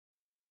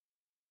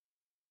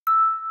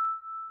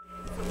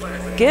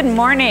Good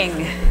morning.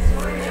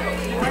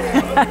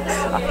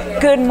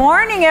 Good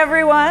morning,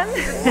 everyone.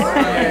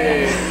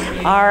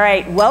 All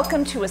right,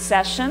 welcome to a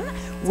session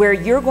where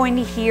you're going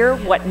to hear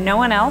what no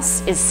one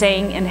else is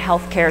saying in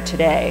healthcare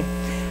today.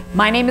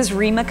 My name is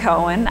Rima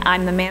Cohen.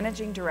 I'm the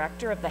Managing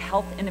Director of the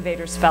Health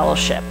Innovators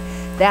Fellowship.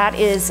 That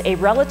is a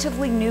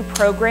relatively new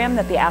program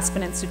that the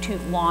Aspen Institute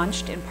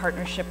launched in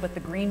partnership with the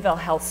Greenville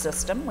Health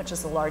System, which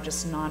is the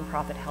largest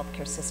nonprofit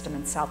healthcare system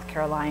in South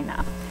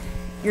Carolina.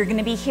 You're going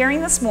to be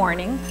hearing this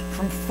morning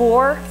from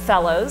 4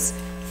 fellows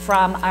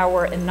from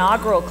our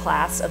inaugural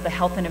class of the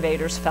Health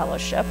Innovators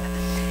Fellowship.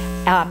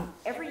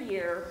 Every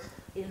year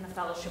in the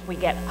fellowship we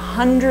get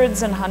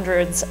hundreds and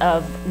hundreds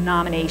of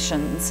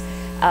nominations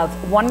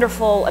of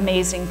wonderful,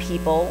 amazing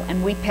people,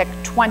 and we pick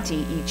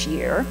 20 each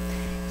year.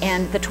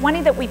 And the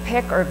 20 that we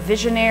pick are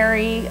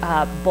visionary,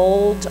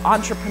 bold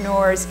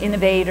entrepreneurs,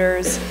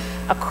 innovators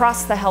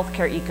across the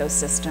healthcare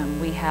ecosystem.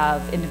 We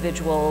have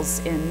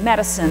individuals in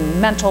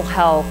medicine, mental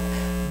health,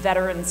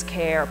 veterans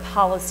care,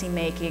 policy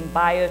making,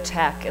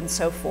 biotech, and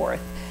so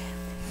forth.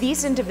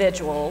 These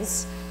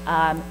individuals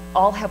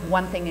all have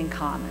one thing in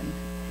common.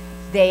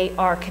 They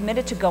are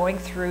committed to going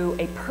through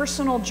a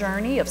personal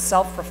journey of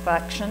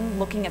self-reflection,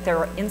 looking at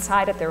their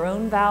inside at their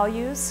own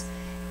values,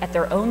 at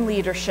their own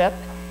leadership,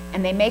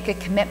 and they make a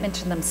commitment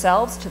to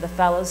themselves, to the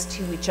fellows,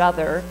 to each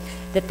other,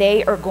 that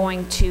they are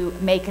going to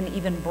make an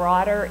even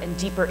broader and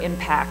deeper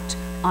impact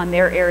on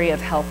their area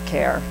of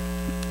healthcare.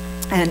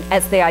 And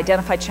as they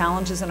identify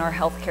challenges in our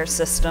healthcare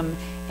system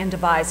and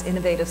devise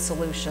innovative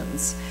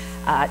solutions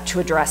to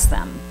address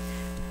them.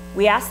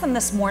 We asked them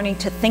this morning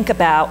to think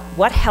about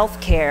what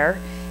healthcare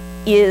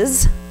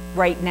is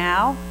right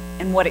now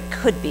and what it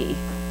could be.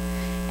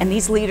 And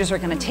these leaders are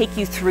going to take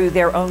you through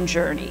their own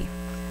journey.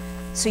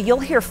 So you'll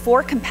hear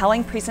 4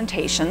 compelling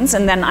presentations,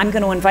 and then I'm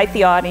going to invite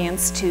the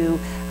audience to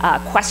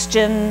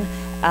question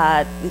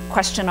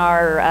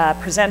our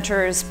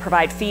presenters,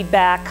 provide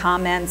feedback,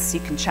 comments. You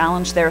can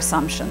challenge their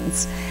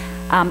assumptions.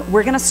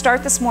 We're going to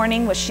start this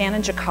morning with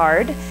Shannon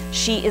Jacquard.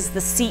 She is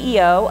the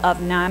CEO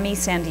of NAMI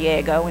San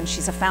Diego, and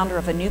she's a founder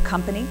of a new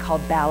company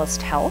called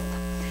Ballast Health.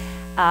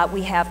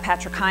 We have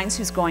Patrick Hines,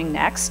 who's going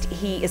next.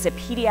 He is a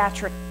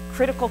pediatric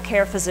critical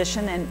care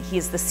physician, and he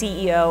is the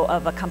CEO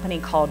of a company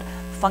called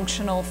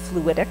Functional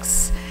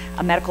Fluidics,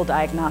 a medical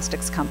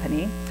diagnostics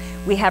company.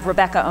 We have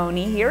Rebecca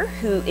Oni here,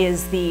 who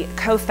is the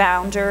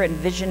co-founder and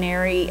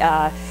visionary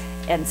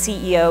and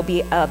CEO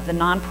of the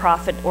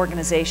nonprofit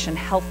organization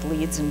Health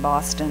Leads in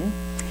Boston.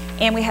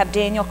 And we have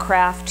Daniel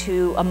Kraft,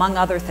 who, among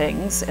other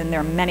things, and there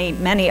are many,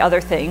 many other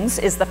things,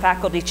 is the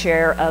faculty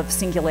chair of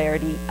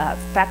Singularity,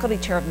 faculty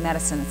chair of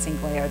medicine at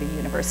Singularity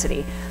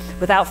University.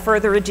 Without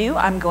further ado,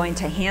 I'm going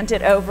to hand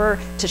it over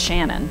to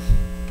Shannon.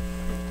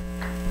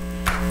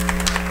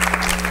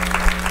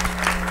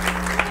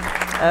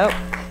 Oh.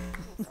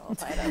 All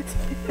tied up.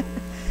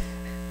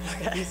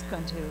 Okay. He's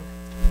going to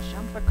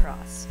jump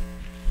across.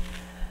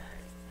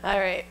 All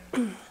right.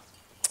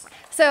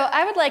 So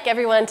I would like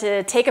everyone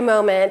to take a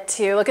moment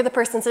to look at the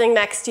person sitting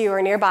next to you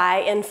or nearby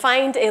and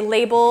find a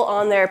label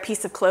on their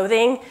piece of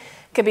clothing.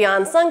 It could be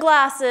on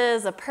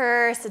sunglasses, a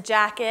purse, a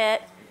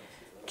jacket.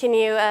 Can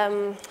you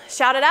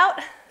shout it out?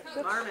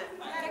 Garment.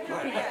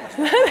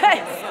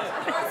 Nice.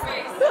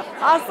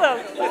 Awesome.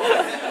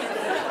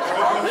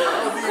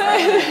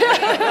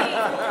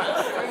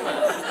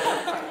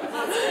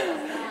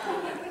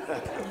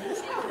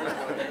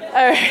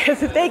 All right,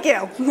 thank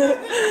you.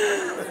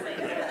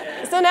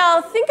 So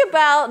now think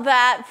about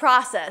that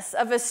process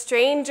of a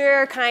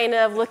stranger kind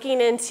of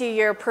looking into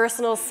your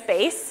personal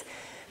space,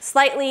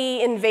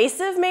 slightly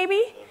invasive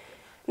maybe.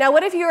 Now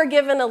what if you were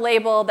given a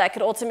label that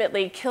could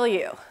ultimately kill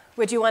you?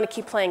 Would you want to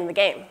keep playing the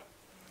game?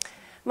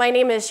 My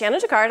name is Shannon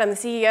Jacquard. I'm the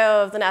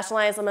CEO of the National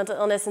Alliance on Mental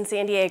Illness in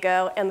San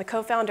Diego and the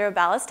co-founder of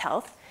Ballast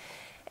Health.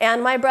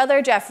 And my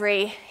brother,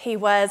 Jeffrey, he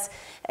was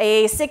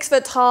a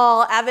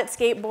 6-foot-tall, avid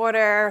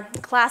skateboarder,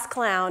 class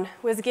clown,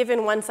 was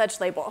given one such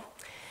label,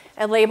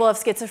 a label of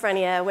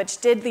schizophrenia, which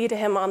did lead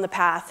him on the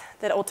path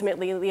that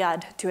ultimately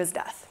led to his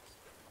death.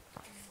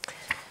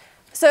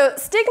 So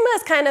stigma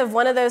is kind of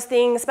one of those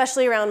things,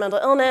 especially around mental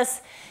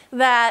illness,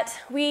 that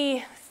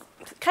we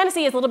kind of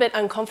see as a little bit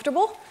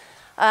uncomfortable.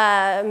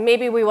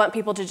 Maybe we want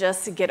people to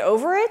just get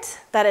over it,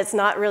 that it's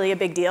not really a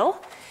big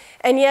deal.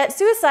 And yet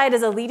suicide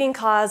is a leading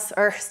cause,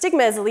 or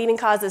stigma is a leading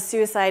cause of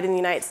suicide in the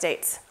United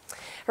States.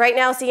 Right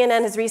now,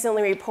 CNN has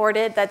recently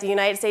reported that the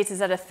United States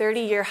is at a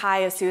 30-year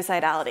high of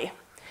suicidality.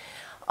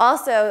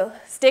 Also,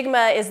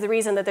 stigma is the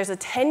reason that there's a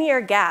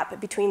 10-year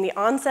gap between the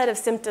onset of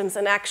symptoms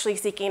and actually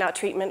seeking out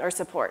treatment or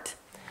support.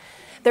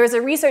 There was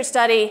a research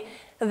study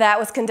that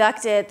was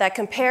conducted that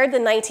compared the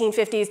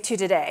 1950s to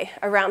today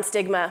around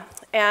stigma.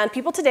 And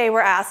people today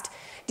were asked,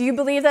 do you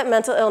believe that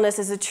mental illness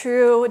is a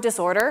true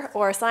disorder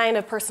or a sign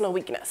of personal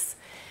weakness?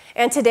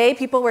 And today,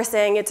 people were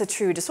saying it's a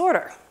true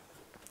disorder.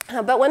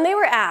 But when they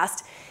were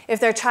asked if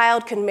their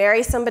child could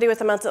marry somebody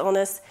with a mental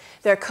illness,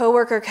 their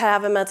coworker could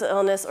have a mental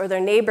illness, or their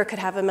neighbor could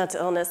have a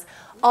mental illness,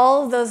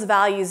 all of those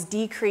values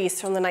decreased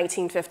from the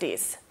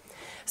 1950s.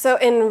 So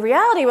in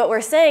reality, what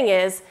we're saying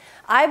is,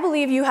 I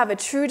believe you have a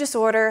true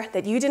disorder,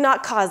 that you did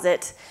not cause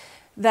it,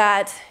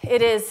 that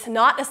it is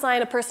not a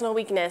sign of personal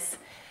weakness.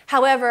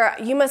 However,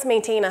 you must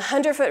maintain a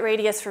 100-foot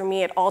radius from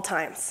me at all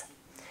times.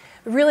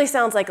 It really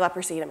sounds like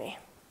leprosy to me.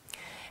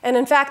 And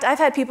in fact, I've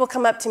had people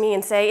come up to me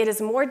and say, it is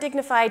more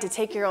dignified to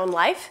take your own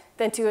life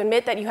than to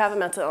admit that you have a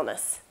mental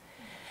illness.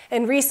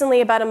 And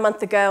recently, about a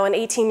month ago, an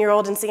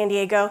 18-year-old in San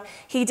Diego,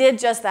 he did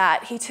just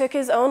that. He took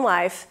his own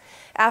life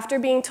after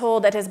being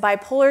told that his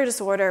bipolar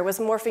disorder was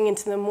morphing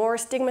into the more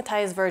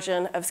stigmatized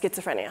version of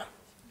schizophrenia.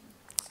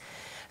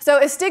 So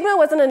if stigma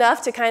wasn't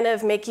enough to kind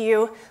of make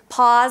you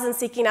pause in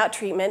seeking out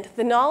treatment,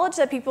 the knowledge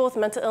that people with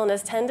mental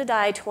illness tend to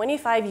die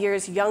 25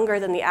 years younger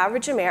than the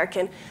average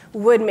American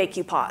would make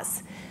you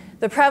pause.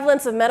 The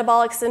prevalence of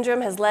metabolic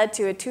syndrome has led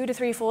to a 2- to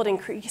 3-fold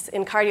increase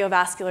in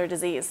cardiovascular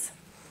disease.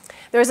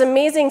 There was an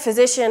amazing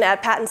physician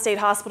at Patton State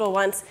Hospital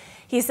once.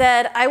 He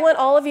said, I want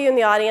all of you in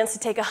the audience to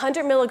take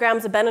 100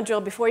 milligrams of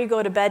Benadryl before you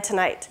go to bed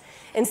tonight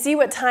and see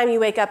what time you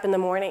wake up in the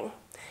morning.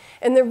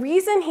 And the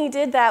reason he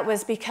did that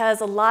was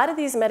because a lot of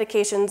these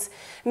medications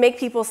make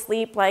people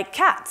sleep like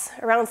cats,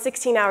 around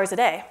 16 hours a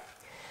day.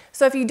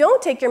 So if you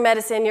don't take your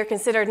medicine, you're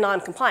considered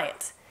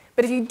non-compliant.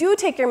 But if you do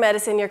take your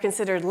medicine, you're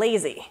considered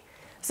lazy.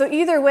 So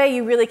either way,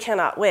 you really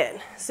cannot win.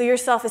 So your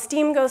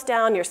self-esteem goes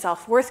down, your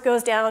self-worth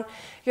goes down,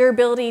 your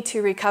ability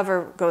to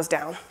recover goes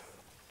down.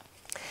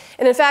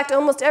 And in fact,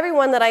 almost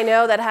everyone that I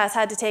know that has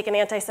had to take an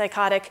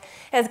antipsychotic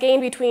has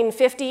gained between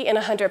 50 and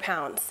 100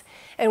 pounds.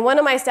 And one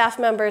of my staff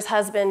members'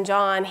 husband,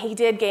 John, he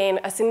did gain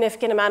a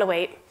significant amount of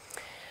weight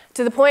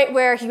to the point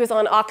where he was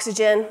on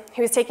oxygen.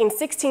 He was taking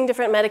 16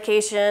 different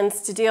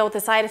medications to deal with the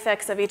side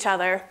effects of each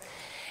other.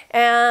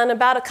 And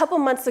about a couple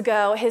months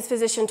ago, his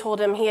physician told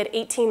him he had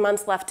 18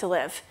 months left to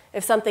live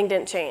if something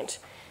didn't change.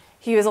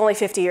 He was only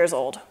 50 years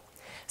old.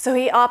 So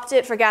he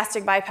opted for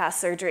gastric bypass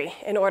surgery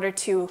in order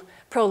to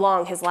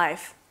prolong his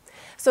life.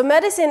 So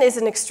medicine is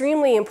an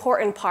extremely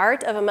important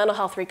part of a mental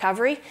health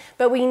recovery,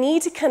 but we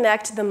need to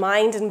connect the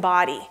mind and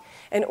body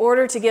in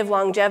order to give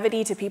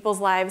longevity to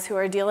people's lives who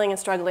are dealing and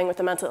struggling with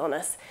a mental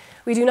illness.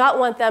 We do not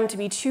want them to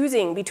be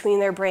choosing between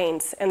their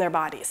brains and their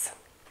bodies.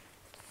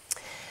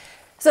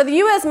 So the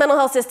US mental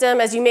health system,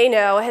 as you may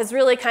know, has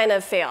really kind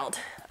of failed.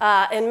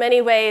 In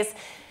many ways,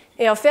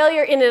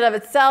 failure in and of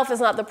itself is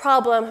not the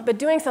problem, but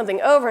doing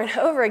something over and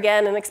over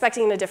again and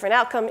expecting a different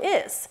outcome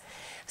is.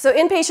 So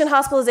inpatient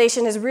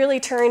hospitalization has really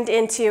turned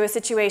into a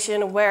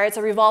situation where it's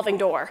a revolving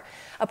door.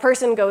 A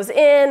person goes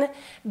in,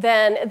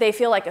 then they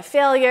feel like a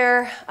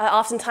failure.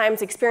 Oftentimes,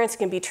 the experience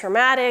can be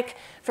traumatic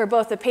for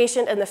both the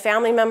patient and the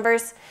family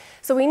members.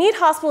 So we need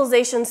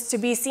hospitalizations to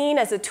be seen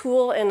as a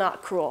tool and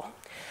not cruel.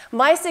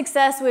 My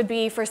success would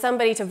be for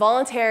somebody to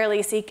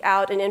voluntarily seek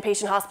out an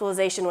inpatient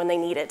hospitalization when they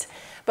need it.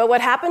 But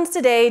what happens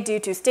today, due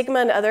to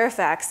stigma and other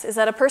effects, is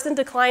that a person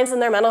declines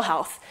in their mental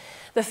health.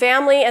 The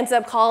family ends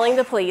up calling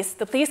the police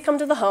come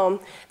to the home,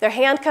 they're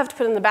handcuffed,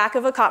 put in the back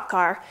of a cop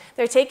car,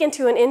 they're taken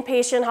to an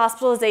inpatient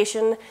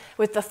hospitalization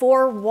with the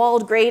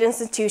 4-walled grade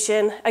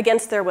institution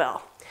against their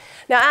will.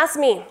 Now ask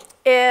me,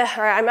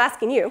 I'm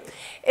asking you,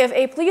 if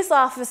a police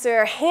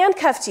officer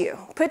handcuffed you,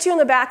 put you in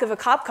the back of a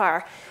cop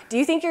car, do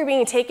you think you're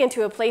being taken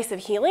to a place of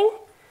healing?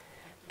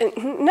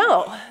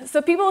 No.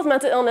 So people with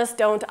mental illness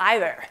don't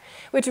either,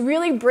 which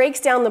really breaks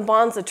down the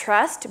bonds of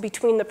trust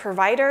between the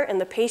provider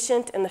and the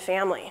patient and the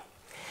family.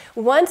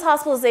 Once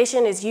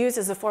hospitalization is used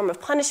as a form of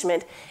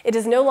punishment, it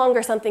is no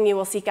longer something you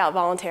will seek out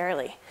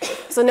voluntarily.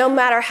 So no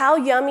matter how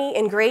yummy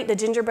and great the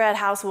gingerbread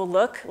house will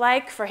look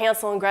like for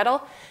Hansel and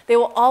Gretel, they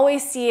will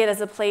always see it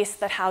as a place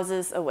that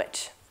houses a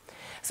witch.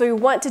 So we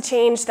want to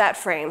change that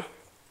frame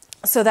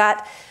so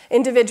that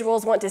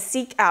individuals want to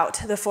seek out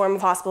the form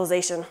of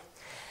hospitalization.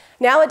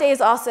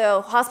 Nowadays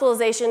also,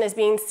 hospitalization is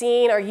being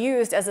seen or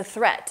used as a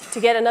threat to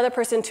get another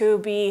person to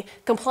be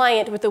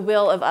compliant with the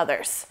will of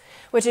others,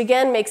 which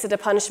again makes it a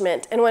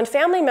punishment. And when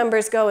family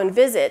members go and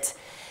visit,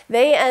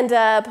 they end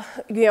up,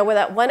 with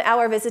that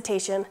 1-hour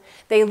visitation,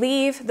 they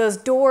leave, those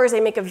doors, they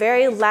make a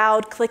very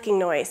loud clicking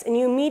noise, and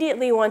you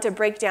immediately want to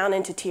break down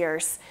into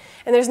tears.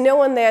 And there's no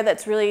one there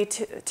that's really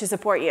to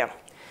support you.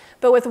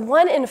 But with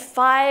 1 in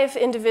 5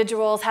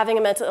 individuals having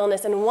a mental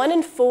illness and 1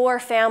 in 4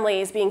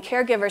 families being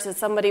caregivers of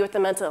somebody with a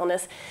mental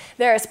illness,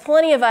 there is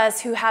plenty of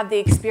us who have the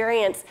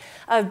experience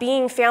of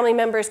being family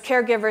members,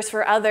 caregivers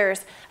for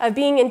others, of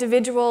being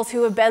individuals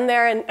who have been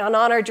there and on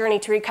our journey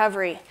to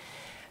recovery.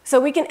 So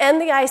we can end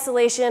the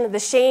isolation, the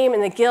shame,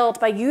 and the guilt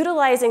by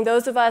utilizing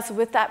those of us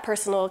with that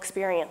personal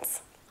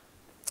experience.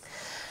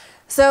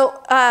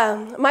 So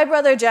my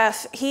brother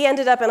Jeff, he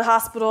ended up in a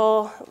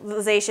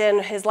hospitalization.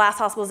 His last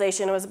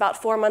hospitalization was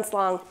about 4 months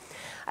long.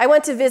 I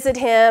went to visit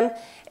him,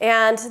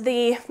 and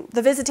the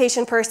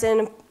visitation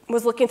person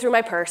was looking through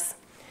my purse.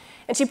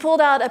 And she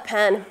pulled out a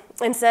pen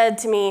and said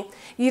to me,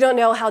 "You don't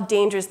know how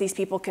dangerous these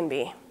people can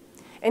be."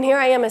 And here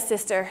I am, a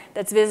sister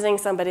that's visiting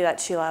somebody that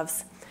she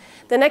loves.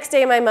 The next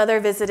day, my mother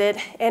visited,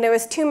 and it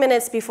was 2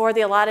 minutes before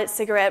the allotted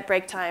cigarette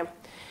break time.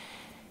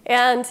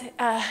 And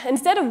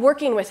instead of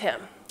working with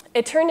him,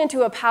 it turned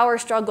into a power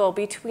struggle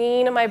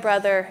between my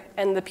brother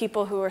and the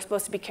people who were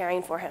supposed to be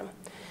caring for him.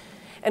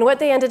 And what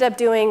they ended up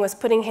doing was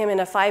putting him in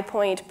a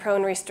 5-point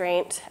prone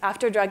restraint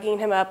after drugging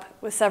him up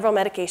with several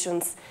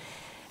medications.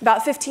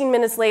 About 15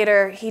 minutes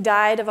later, he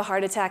died of a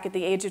heart attack at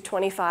the age of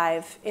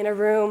 25 in a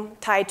room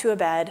tied to a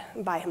bed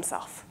by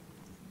himself.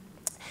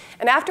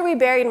 And after we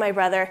buried my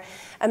brother,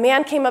 a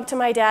man came up to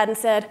my dad and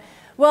said,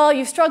 "Well,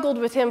 you've struggled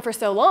with him for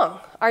so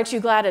long. Aren't you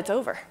glad it's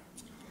over?"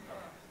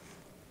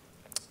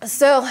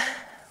 So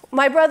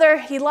my brother,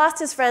 he lost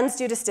his friends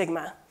due to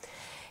stigma.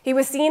 He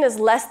was seen as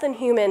less than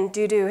human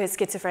due to his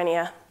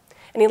schizophrenia,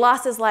 and he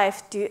lost his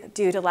life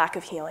due to lack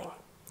of healing.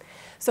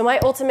 So my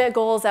ultimate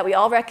goal is that we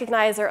all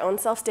recognize our own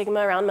self-stigma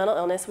around mental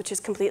illness, which is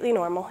completely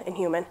normal and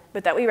human,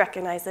 but that we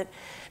recognize it,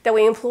 that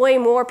we employ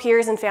more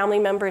peers and family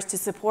members to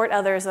support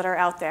others that are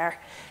out there,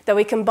 that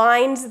we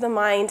combine the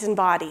mind and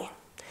body.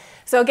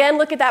 So again,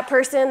 look at that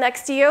person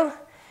next to you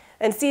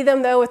and see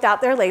them, though,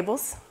 without their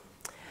labels.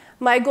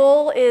 My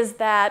goal is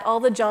that all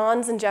the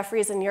Johns and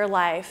Jeffreys in your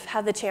life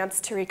have the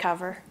chance to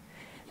recover,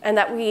 and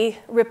that we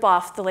rip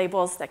off the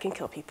labels that can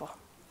kill people.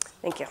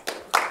 Thank you.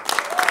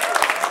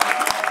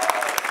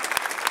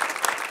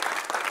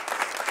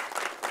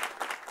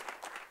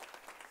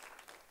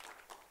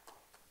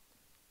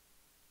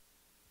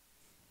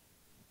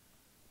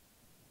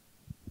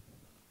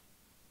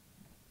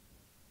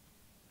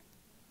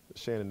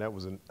 Shannon, that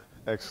was an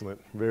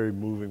excellent, very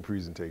moving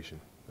presentation.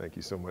 Thank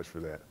you so much for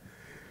that.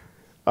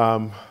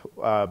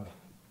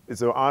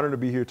 It's an honor to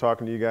be here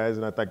talking to you guys,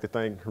 and I'd like to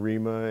thank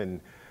Harima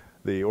and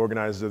the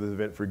organizers of this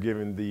event for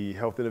giving the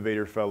Health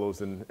Innovator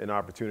Fellows an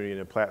opportunity and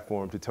a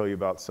platform to tell you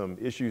about some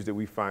issues that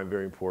we find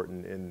very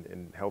important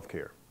in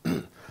healthcare.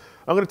 I'm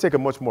going to take a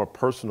much more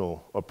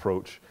personal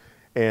approach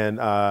and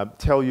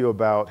tell you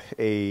about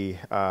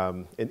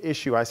an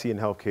issue I see in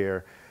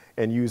healthcare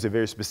and use a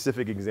very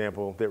specific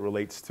example that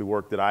relates to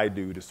work that I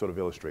do to sort of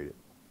illustrate it.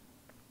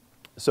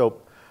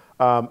 So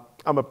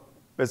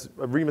as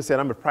Rima said,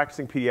 I'm a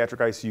practicing pediatric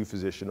ICU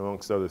physician,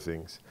 amongst other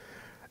things.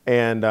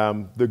 And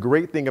the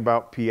great thing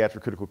about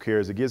pediatric critical care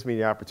is it gives me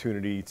the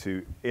opportunity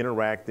to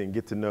interact and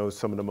get to know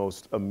some of the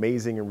most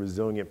amazing and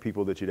resilient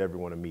people that you'd ever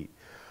want to meet.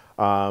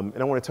 And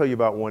I want to tell you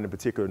about one in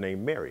particular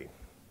named Mary.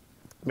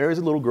 Mary's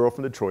a little girl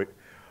from Detroit,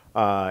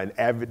 an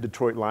avid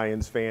Detroit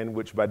Lions fan,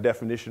 which by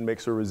definition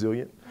makes her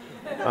resilient.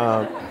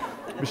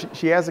 But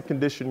she has a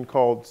condition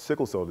called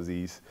sickle cell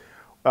disease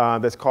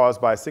that's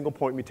caused by a single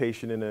point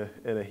mutation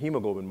in a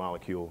hemoglobin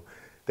molecule.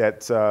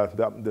 That's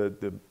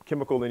the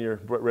chemical in your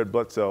red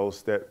blood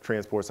cells that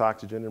transports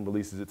oxygen and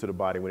releases it to the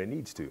body when it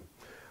needs to.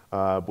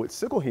 With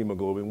sickle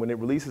hemoglobin, when it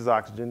releases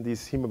oxygen,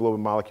 these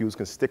hemoglobin molecules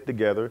can stick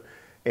together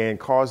and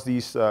cause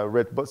these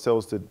red blood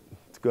cells to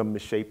become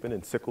misshapen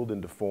and sickled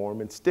and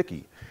deformed and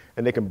sticky.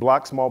 And they can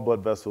block small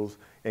blood vessels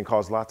and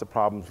cause lots of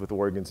problems with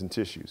organs and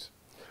tissues.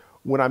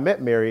 When I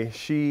met Mary,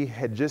 she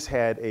had just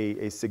had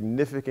a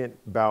significant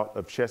bout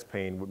of chest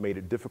pain, which made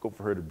it difficult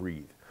for her to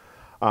breathe.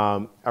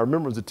 I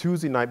remember it was a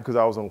Tuesday night because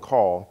I was on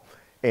call,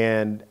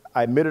 and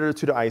I admitted her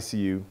to the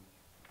ICU.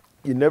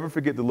 You never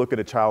forget the look in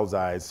a child's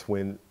eyes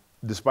when,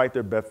 despite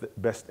their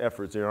best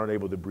efforts, they aren't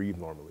able to breathe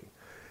normally.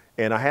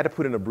 And I had to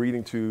put in a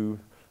breathing tube,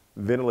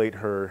 ventilate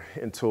her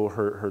until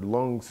her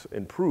lungs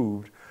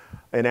improved.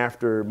 And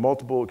after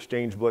multiple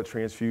exchange blood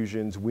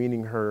transfusions,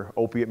 weaning her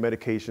opiate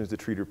medications to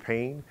treat her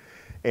pain,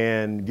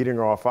 and getting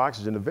her off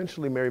oxygen,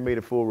 eventually Mary made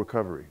a full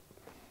recovery.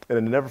 And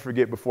I'll never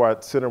forget, before I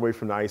sent her away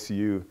from the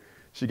ICU,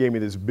 she gave me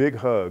this big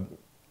hug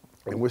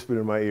and whispered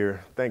in my ear,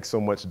 "Thanks so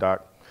much,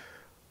 Doc,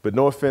 but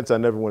no offense, I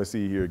never want to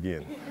see you here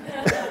again."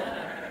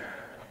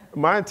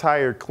 My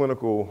entire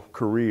clinical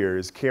career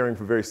is caring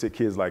for very sick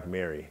kids like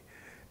Mary.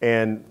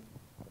 And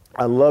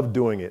I love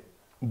doing it,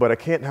 but I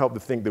can't help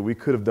but think that we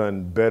could have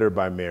done better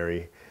by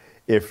Mary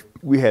if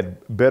we had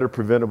better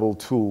preventable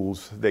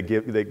tools that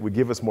would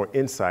give us more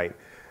insight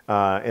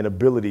and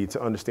ability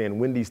to understand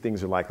when these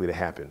things are likely to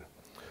happen.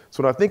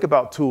 So when I think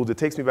about tools, it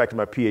takes me back to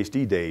my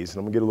PhD days, and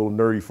I'm gonna get a little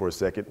nerdy for a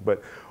second,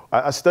 but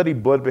I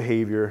studied blood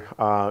behavior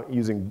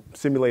using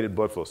simulated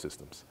blood flow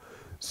systems.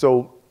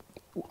 So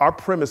our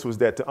premise was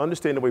that to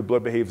understand the way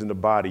blood behaves in the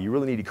body, you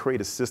really need to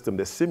create a system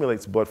that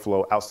simulates blood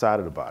flow outside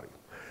of the body.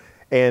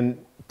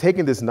 And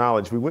taking this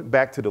knowledge, we went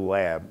back to the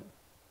lab,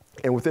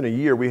 and within a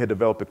year, we had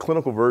developed a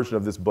clinical version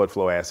of this blood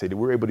flow assay that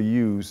we were able to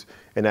use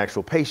in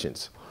actual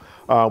patients,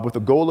 with the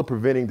goal of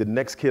preventing the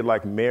next kid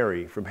like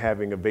Mary from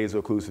having a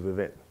vaso-occlusive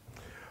event.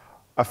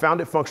 I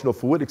founded Functional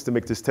Fluidics to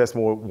make this test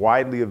more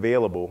widely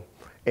available,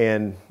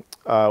 and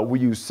we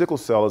used sickle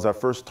cell as our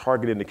first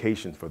target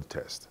indication for the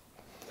test.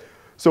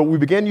 So we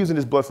began using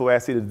this blood flow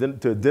assay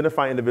to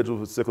identify individuals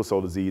with sickle cell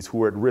disease who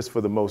were at risk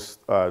for the most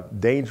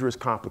dangerous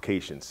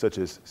complications, such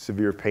as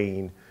severe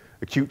pain,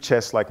 acute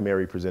chest like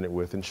Mary presented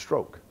with, and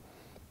stroke.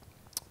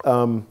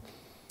 But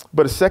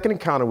a second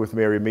encounter with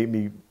Mary made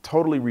me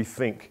totally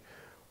rethink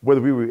whether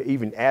we were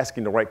even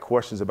asking the right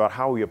questions about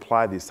how we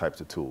apply these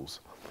types of tools.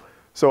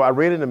 So I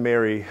ran into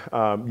Mary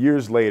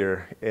years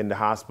later in the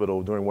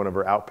hospital during one of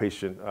her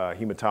outpatient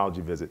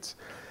hematology visits.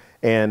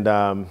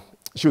 And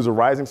she was a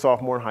rising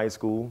sophomore in high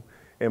school,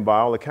 and by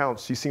all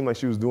accounts, she seemed like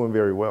she was doing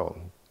very well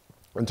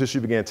until she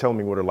began telling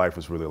me what her life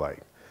was really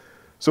like.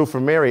 So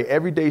for Mary,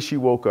 every day she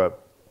woke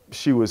up,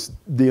 she was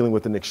dealing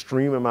with an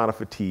extreme amount of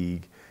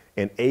fatigue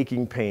and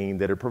aching pain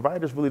that her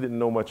providers really didn't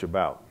know much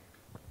about.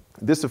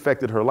 This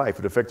affected her life.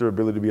 It affected her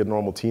ability to be a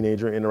normal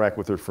teenager, interact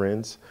with her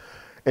friends.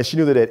 And she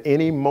knew that at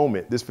any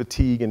moment, this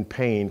fatigue and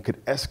pain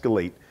could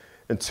escalate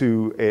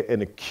into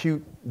an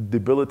acute,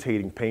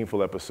 debilitating,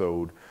 painful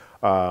episode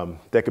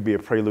that could be a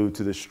prelude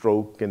to the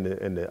stroke and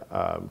the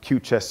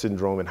acute chest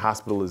syndrome and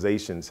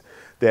hospitalizations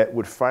that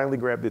would finally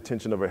grab the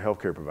attention of our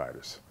healthcare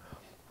providers.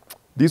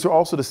 These are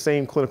also the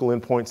same clinical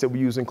endpoints that we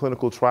use in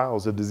clinical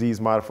trials of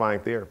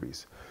disease-modifying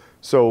therapies.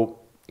 So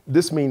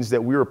this means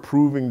that we're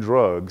approving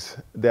drugs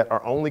that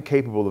are only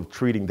capable of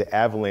treating the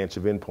avalanche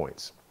of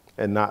endpoints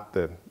and not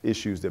the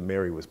issues that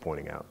Mary was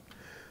pointing out.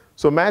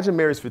 So imagine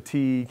Mary's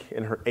fatigue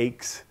and her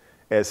aches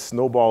as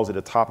snowballs at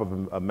the top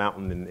of a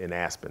mountain in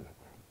Aspen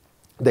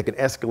that can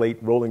escalate,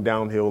 rolling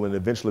downhill, and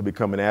eventually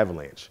become an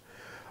avalanche,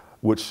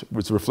 which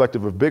was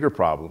reflective of bigger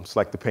problems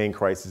like the pain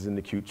crisis and the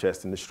acute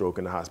chest and the stroke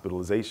and the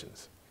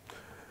hospitalizations.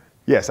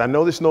 Yes, I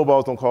know the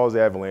snowballs don't cause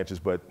avalanches,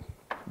 but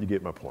you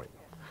get my point.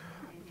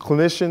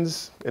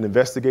 Clinicians and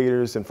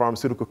investigators and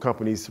pharmaceutical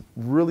companies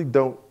really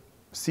don't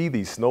see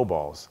these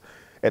snowballs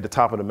at the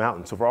top of the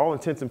mountain. So for all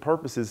intents and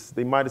purposes,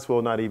 they might as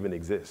well not even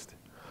exist.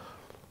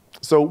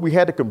 So we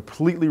had to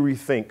completely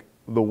rethink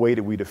the way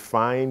that we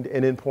defined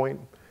an endpoint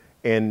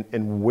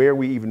and where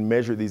we even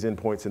measured these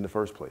endpoints in the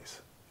first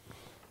place.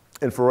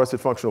 And for us at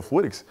Functional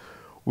Fluidics,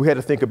 we had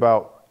to think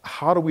about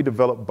how do we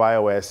develop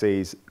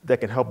bioassays that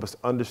can help us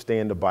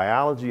understand the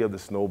biology of the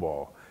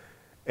snowball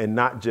and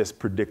not just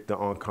predict the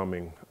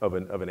oncoming of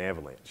an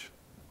avalanche.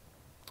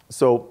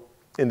 So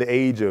in the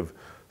age of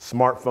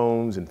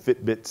smartphones and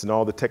Fitbits and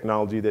all the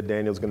technology that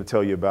Daniel's going to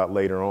tell you about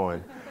later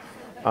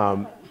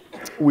on,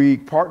 we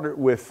partnered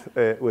with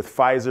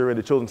Pfizer and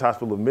the Children's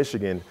Hospital of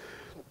Michigan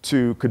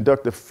to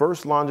conduct the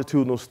first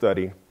longitudinal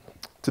study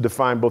to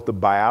define both the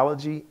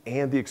biology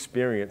and the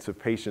experience of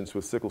patients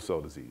with sickle cell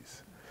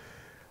disease.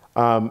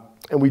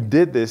 And we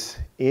did this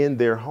in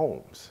their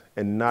homes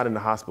and not in the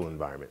hospital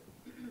environment.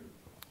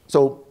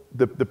 So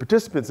the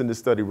participants in this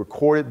study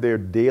recorded their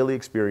daily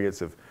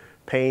experience of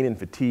pain and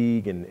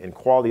fatigue and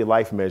quality of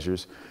life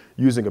measures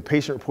using a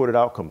patient-reported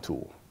outcome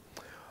tool.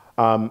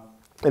 And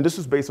this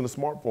was based on a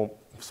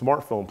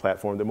smartphone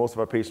platform that most of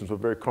our patients were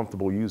very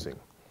comfortable using.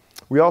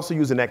 We also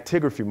use an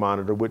actigraphy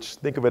monitor, which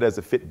think of it as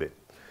a Fitbit,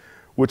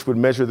 which would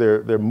measure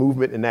their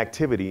movement and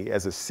activity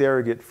as a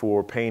surrogate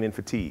for pain and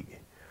fatigue.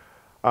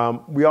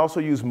 We also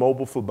use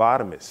mobile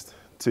phlebotomists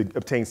to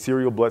obtain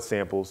serial blood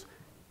samples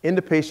in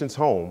the patient's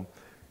home,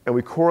 and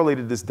we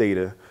correlated this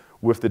data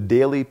with the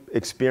daily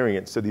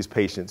experience of these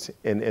patients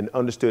and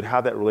understood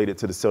how that related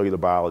to the cellular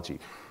biology.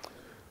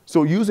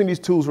 So using these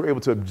tools, we're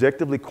able to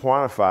objectively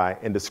quantify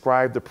and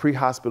describe the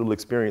pre-hospital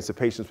experience of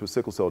patients with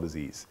sickle cell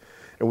disease.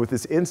 And with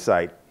this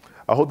insight,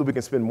 I hope that we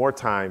can spend more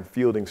time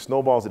fielding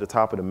snowballs at the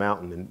top of the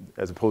mountain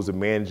as opposed to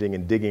managing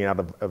and digging out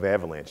of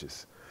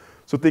avalanches.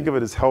 So think of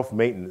it as health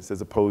maintenance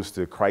as opposed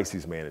to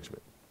crisis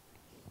management.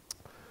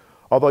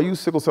 Although I use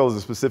sickle cell as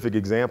a specific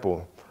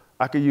example,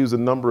 I could use a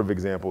number of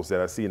examples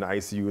that I see in the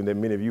ICU and that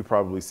many of you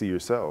probably see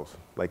yourselves,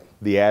 like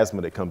the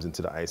asthma that comes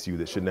into the ICU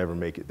that should never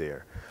make it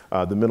there,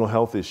 the mental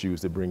health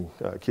issues that bring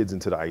kids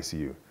into the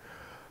ICU.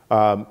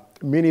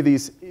 Many of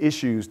these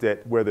issues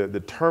where the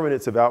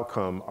determinants of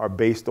outcome are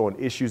based on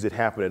issues that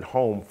happen at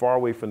home, far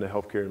away from the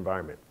healthcare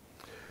environment.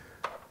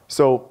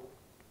 So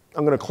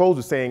I'm going to close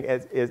with saying,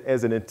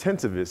 as an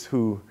intensivist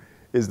who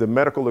is the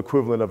medical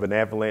equivalent of an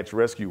avalanche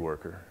rescue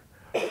worker,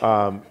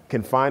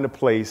 can find a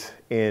place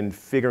in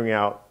figuring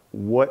out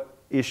what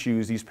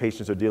issues these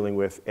patients are dealing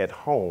with at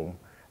home,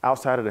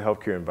 outside of the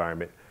healthcare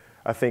environment,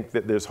 I think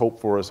that there's hope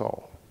for us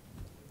all.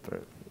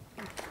 Right.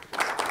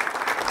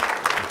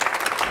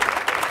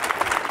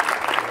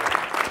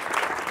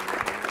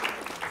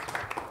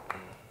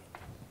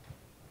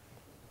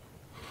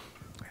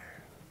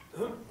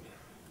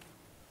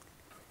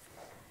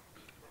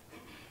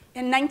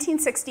 In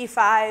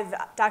 1965,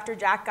 Dr.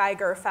 Jack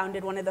Geiger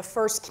founded one of the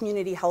first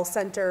community health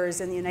centers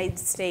in the United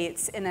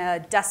States in a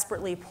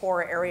desperately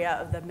poor area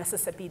of the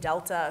Mississippi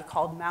Delta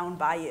called Mound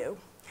Bayou.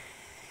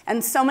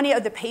 And so many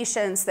of the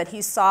patients that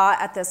he saw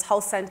at this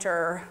health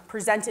center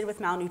presented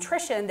with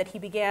malnutrition that he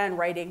began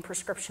writing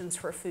prescriptions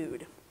for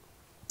food.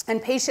 And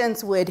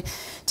patients would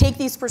take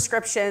these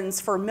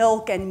prescriptions for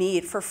milk and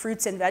meat, for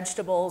fruits and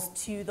vegetables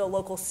to the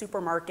local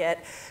supermarket,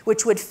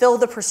 which would fill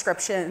the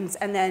prescriptions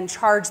and then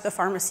charge the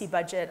pharmacy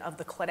budget of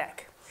the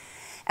clinic.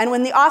 And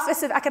when the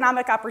Office of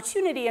Economic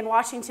Opportunity in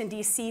Washington,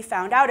 D.C.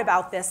 found out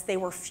about this, they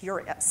were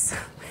furious.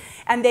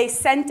 And they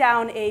sent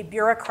down a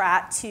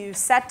bureaucrat to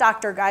set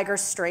Dr. Geiger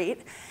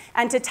straight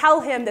and to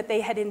tell him that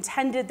they had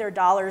intended their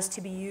dollars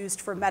to be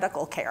used for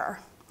medical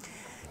care.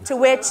 To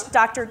which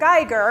Dr.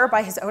 Geiger,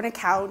 by his own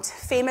account,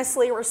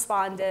 famously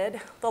responded,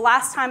 "The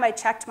last time I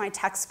checked my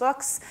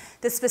textbooks,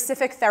 the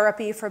specific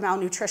therapy for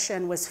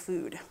malnutrition was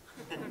food."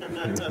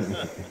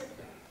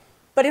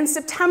 But in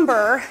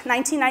September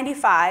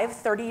 1995,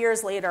 30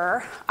 years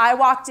later, I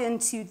walked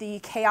into the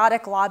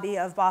chaotic lobby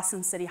of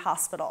Boston City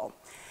Hospital.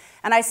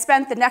 And I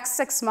spent the next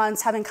 6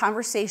 months having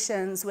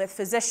conversations with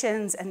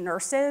physicians and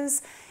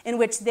nurses in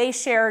which they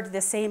shared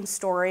the same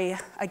story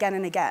again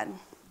and again.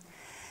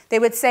 They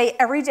would say,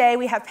 every day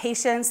we have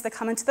patients that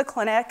come into the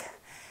clinic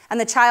and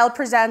the child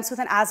presents with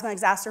an asthma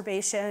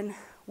exacerbation.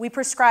 We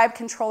prescribe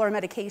controller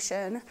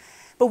medication,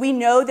 but we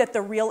know that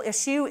the real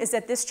issue is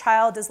that this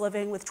child is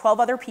living with 12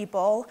 other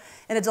people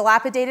in a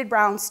dilapidated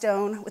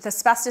brownstone with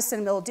asbestos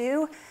and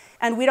mildew,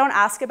 and we don't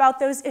ask about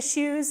those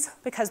issues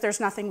because there's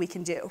nothing we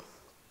can do.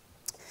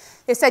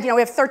 They said, we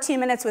have 13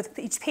 minutes with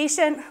each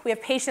patient. We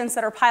have patients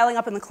that are piling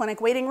up in the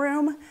clinic waiting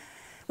room.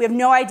 We have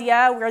no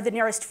idea where the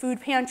nearest food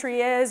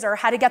pantry is or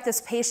how to get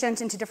this patient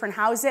into different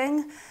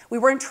housing. We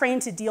weren't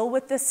trained to deal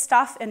with this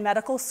stuff in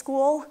medical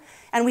school.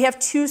 And we have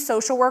 2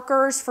 social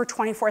workers for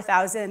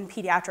 24,000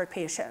 pediatric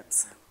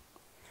patients.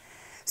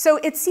 So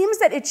it seems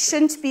that it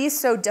shouldn't be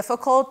so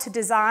difficult to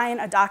design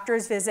a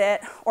doctor's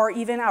visit or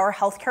even our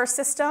healthcare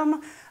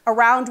system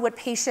around what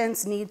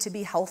patients need to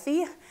be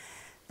healthy,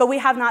 but we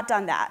have not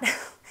done that.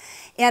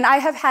 And I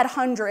have had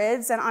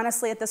hundreds, and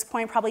honestly at this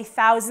point probably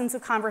thousands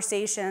of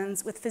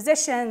conversations with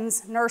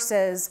physicians,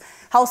 nurses,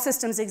 health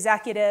systems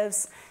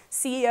executives,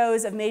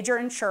 CEOs of major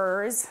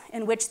insurers,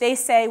 in which they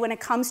say when it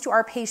comes to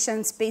our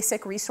patients'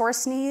 basic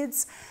resource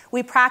needs,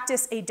 we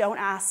practice a don't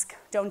ask,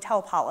 don't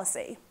tell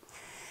policy.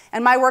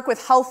 And my work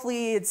with health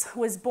leads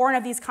was born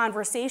of these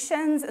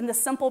conversations and the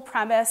simple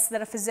premise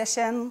that a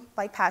physician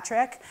like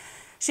Patrick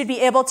should be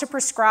able to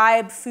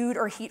prescribe food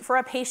or heat for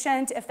a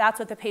patient if that's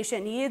what the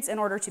patient needs in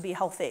order to be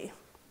healthy.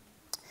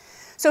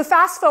 So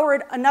fast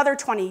forward another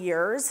 20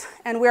 years,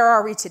 and where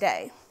are we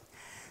today?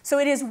 So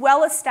it is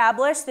well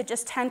established that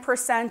just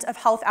 10% of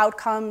health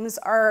outcomes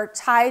are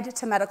tied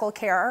to medical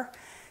care.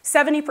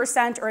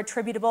 70% are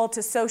attributable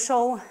to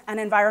social and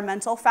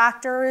environmental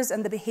factors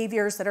and the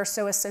behaviors that are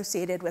so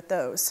associated with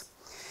those.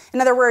 In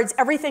other words,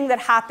 everything that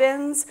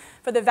happens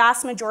for the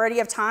vast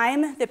majority of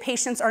time, the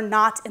patients are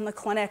not in the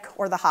clinic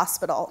or the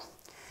hospital.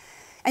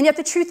 And yet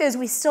the truth is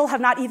we still have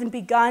not even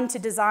begun to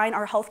design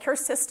our healthcare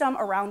system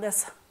around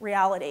this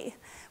reality.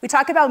 We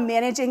talk about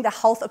managing the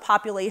health of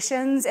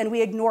populations, and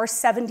we ignore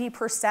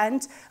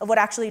 70% of what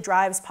actually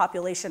drives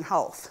population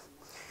health.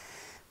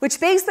 Which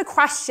begs the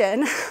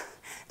question,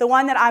 the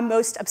one that I'm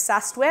most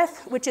obsessed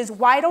with, which is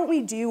why don't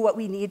we do what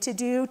we need to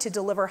do to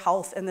deliver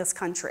health in this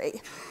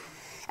country?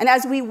 And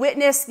as we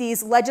witness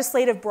these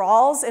legislative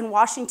brawls in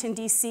Washington,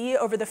 D.C.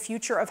 over the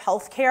future of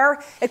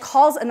healthcare, it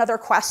calls another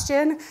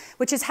question,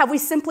 which is, have we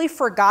simply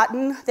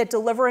forgotten that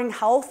delivering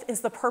health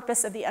is the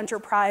purpose of the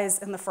enterprise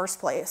in the first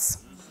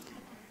place?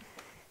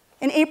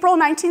 In April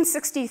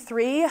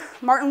 1963,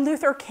 Martin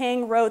Luther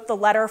King wrote the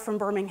letter from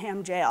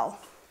Birmingham jail.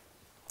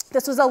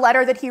 This was a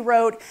letter that he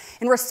wrote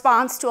in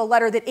response to a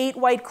letter that 8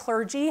 white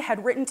clergy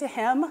had written to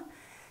him,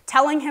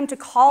 telling him to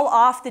call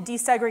off the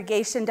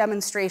desegregation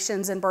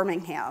demonstrations in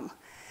Birmingham.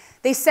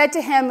 They said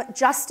to him,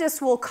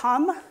 justice will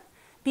come,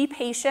 be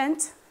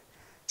patient,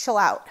 chill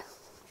out.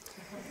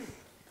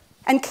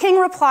 And King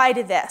replied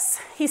to this.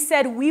 He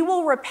said, we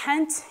will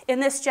repent in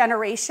this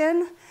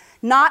generation,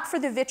 not for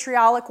the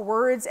vitriolic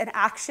words and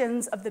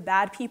actions of the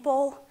bad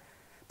people,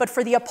 but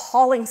for the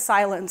appalling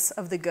silence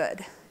of the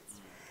good.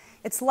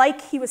 It's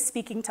like he was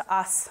speaking to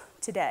us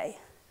today.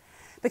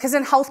 Because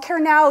in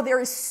healthcare now, there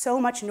is so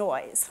much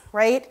noise,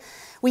 right?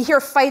 We hear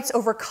fights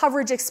over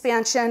coverage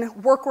expansion,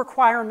 work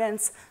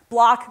requirements,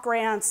 block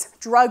grants,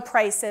 drug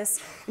prices,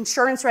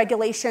 insurance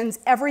regulations,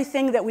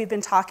 everything that we've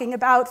been talking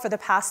about for the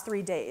past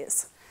 3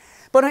 days.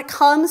 But when it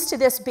comes to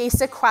this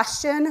basic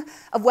question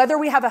of whether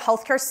we have a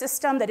healthcare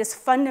system that is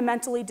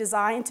fundamentally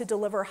designed to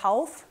deliver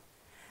health,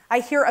 I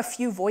hear a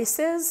few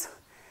voices,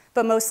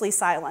 but mostly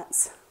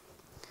silence.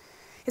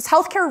 Is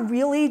healthcare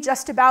really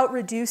just about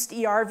reduced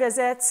ER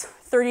visits,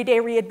 30-day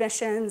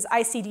readmissions,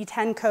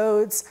 ICD-10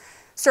 codes,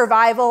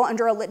 survival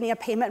under a litany of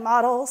payment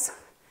models?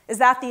 Is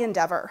that the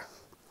endeavor?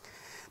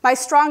 My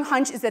strong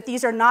hunch is that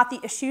these are not the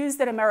issues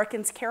that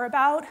Americans care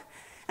about.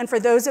 And for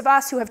those of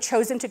us who have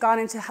chosen to go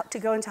into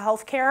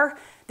healthcare,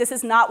 this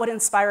is not what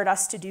inspired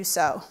us to do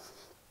so.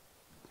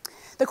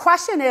 The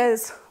question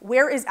is,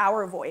 where is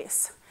our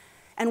voice?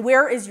 And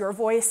where is your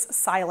voice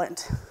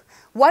silent?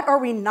 What are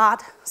we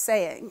not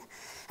saying?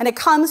 And it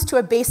comes to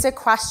a basic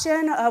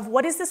question of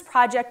what is this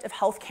project of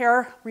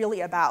healthcare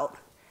really about?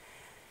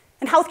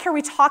 In healthcare,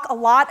 we talk a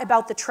lot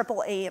about the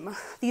triple aim,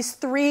 these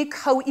 3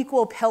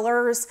 co-equal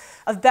pillars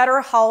of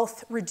better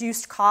health,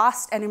 reduced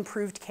cost, and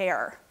improved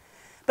care.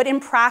 But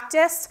in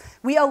practice,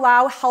 we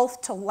allow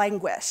health to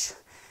languish,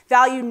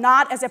 valued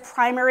not as a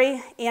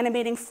primary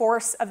animating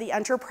force of the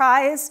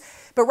enterprise,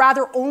 but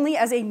rather only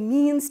as a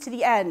means to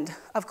the end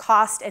of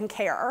cost and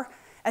care,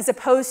 as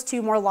opposed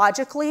to, more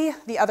logically,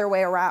 the other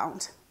way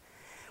around.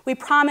 We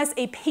promise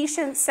a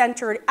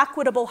patient-centered,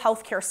 equitable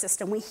healthcare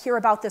system. We hear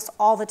about this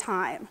all the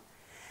time.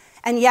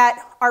 And yet,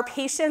 our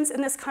patients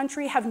in this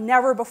country have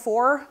never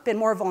before been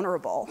more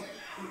vulnerable.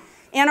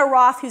 Anna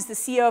Roth, who's the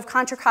CEO of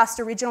Contra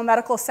Costa Regional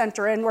Medical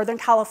Center in Northern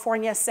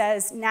California,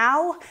 says,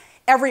 now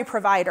every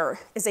provider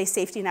is a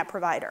safety net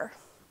provider.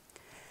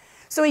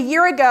 So a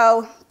year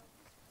ago,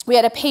 we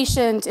had a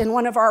patient in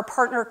one of our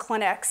partner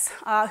clinics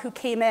who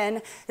came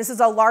in. This is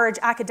a large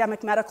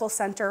academic medical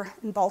center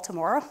in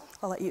Baltimore.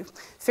 I'll let you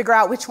figure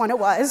out which one it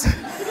was.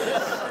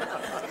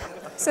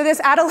 So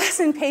this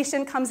adolescent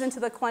patient comes into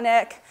the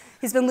clinic.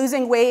 He's been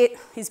losing weight,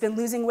 he's been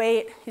losing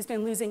weight, he's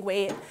been losing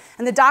weight,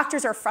 and the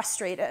doctors are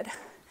frustrated.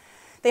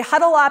 They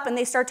huddle up and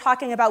they start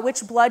talking about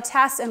which blood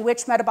tests and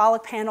which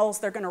metabolic panels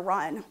they're going to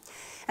run.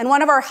 And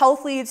one of our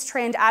health leads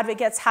trained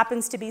advocates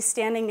happens to be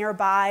standing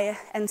nearby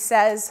and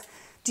says,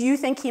 "Do you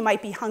think he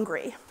might be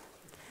hungry?"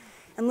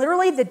 And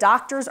literally the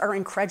doctors are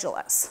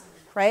incredulous,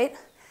 right?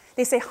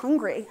 They say,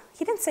 "Hungry?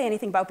 He didn't say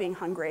anything about being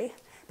hungry,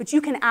 but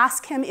you can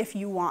ask him if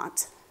you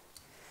want."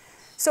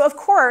 So of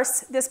course,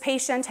 this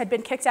patient had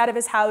been kicked out of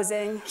his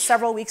housing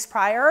several weeks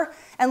prior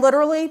and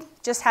literally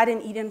just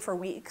hadn't eaten for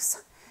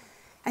weeks.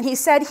 And he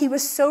said he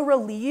was so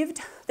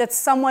relieved that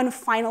someone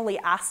finally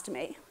asked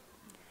me.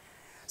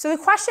 So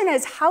the question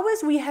is, how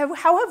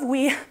have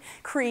we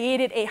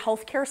created a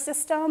healthcare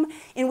system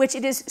in which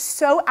it is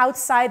so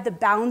outside the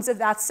bounds of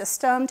that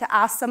system to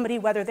ask somebody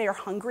whether they are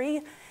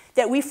hungry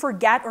that we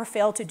forget or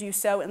fail to do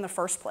so in the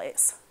first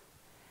place?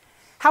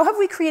 How have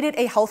we created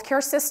a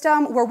healthcare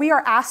system where we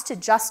are asked to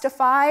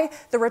justify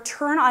the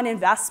return on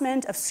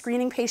investment of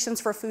screening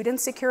patients for food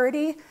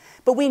insecurity,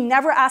 but we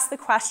never ask the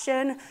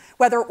question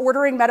whether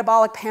ordering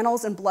metabolic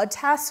panels and blood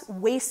tests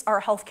wastes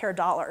our healthcare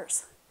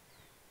dollars?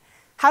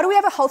 How do we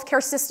have a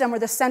healthcare system where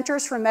the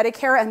Centers for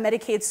Medicare and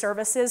Medicaid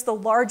Services, the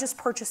largest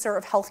purchaser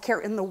of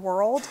healthcare in the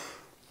world,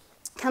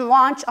 can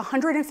launch a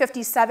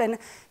 $157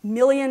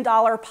 million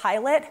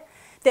pilot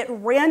that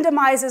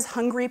randomizes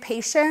hungry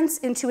patients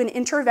into an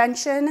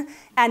intervention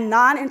and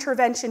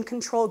non-intervention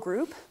control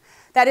group?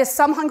 That is,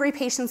 some hungry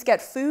patients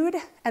get food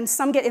and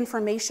some get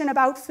information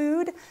about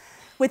food,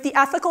 with the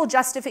ethical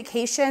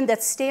justification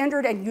that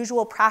standard and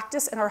usual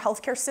practice in our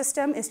healthcare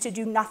system is to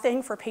do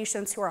nothing for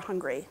patients who are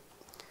hungry.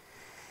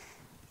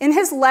 In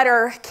his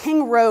letter,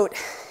 King wrote,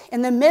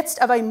 "In the midst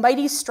of a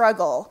mighty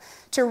struggle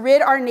to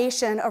rid our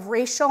nation of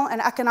racial and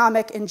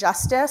economic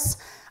injustice,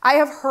 I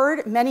have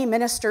heard many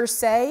ministers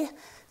say,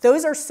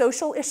 those are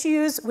social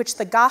issues which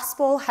the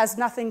gospel has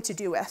nothing to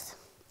do with."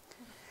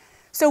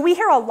 So we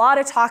hear a lot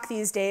of talk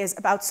these days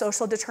about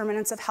social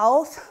determinants of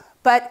health,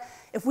 but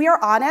if we are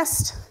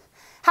honest,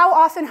 how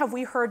often have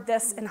we heard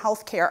this in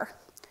healthcare?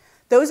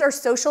 Those are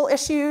social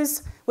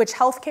issues which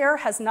healthcare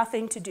has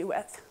nothing to do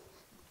with.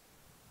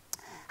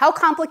 How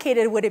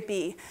complicated would it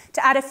be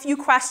to add a few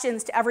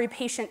questions to every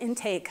patient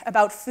intake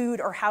about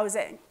food or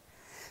housing?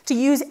 To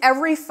use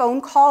every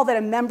phone call that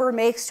a member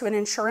makes to an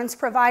insurance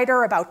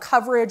provider about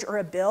coverage or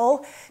a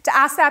bill to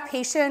ask that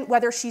patient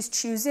whether she's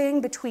choosing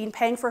between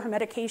paying for her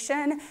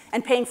medication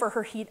and paying for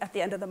her heat at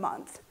the end of the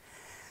month?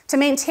 To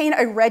maintain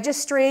a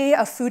registry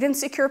of food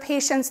insecure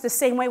patients the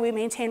same way we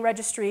maintain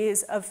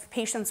registries of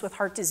patients with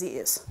heart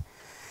disease?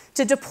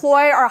 To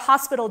deploy our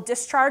hospital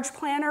discharge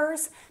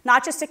planners,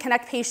 not just to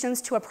connect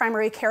patients to a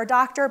primary care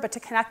doctor, but to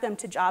connect them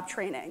to job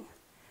training?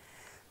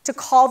 To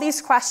call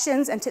these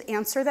questions and to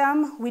answer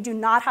them, we do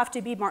not have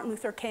to be Martin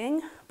Luther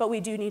King, but we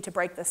do need to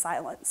break the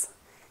silence.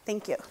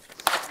 Thank you.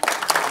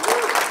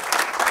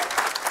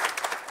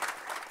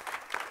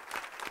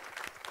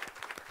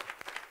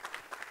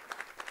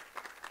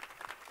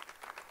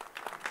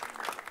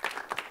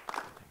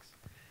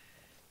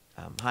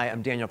 Hi,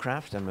 I'm Daniel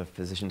Kraft. I'm a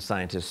physician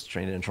scientist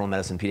trained in internal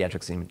medicine,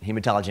 pediatrics, and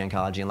hematology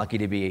oncology, and lucky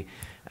to be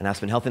an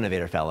Aspen Health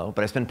Innovator Fellow.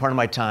 But I spend part of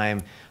my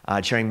time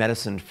chairing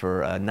medicine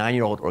for a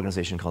 9-year-old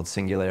organization called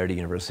Singularity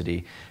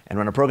University and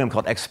run a program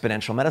called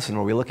Exponential Medicine,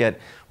 where we look at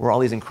where all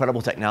these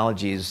incredible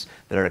technologies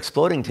that are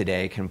exploding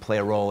today can play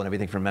a role in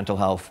everything from mental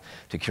health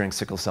to curing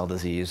sickle cell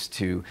disease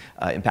to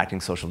impacting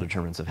social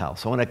determinants of health.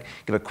 So I want to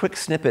give a quick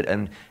snippet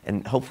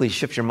and hopefully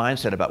shift your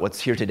mindset about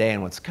what's here today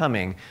and what's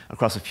coming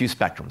across a few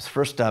spectrums.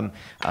 First,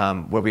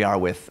 where we are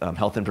with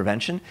health and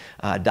prevention,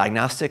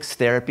 diagnostics,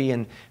 therapy,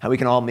 and how we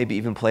can all maybe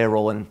even play a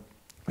role in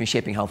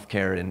reshaping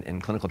healthcare in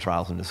clinical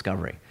trials and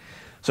discovery.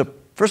 So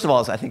first of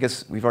all, I think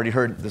as we've already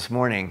heard this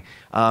morning,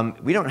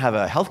 we don't have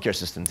a healthcare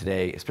system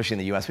today, especially in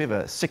the US. We have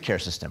a sick care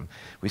system.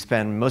 We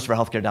spend most of our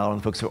healthcare dollar on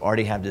folks who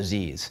already have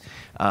disease.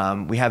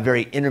 We have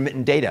very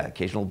intermittent data,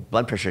 occasional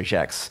blood pressure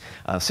checks,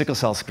 sickle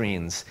cell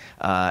screens,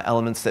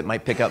 elements that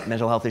might pick up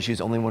mental health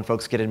issues only when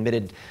folks get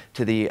admitted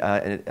to the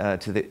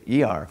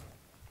ER.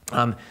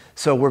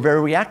 So we're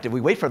very reactive.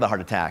 We wait for the heart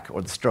attack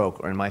or the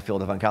stroke, or in my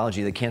field of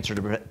oncology, the cancer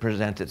to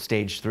present at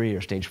stage 3 or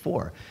stage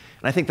 4.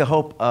 And I think the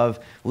hope of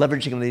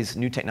leveraging these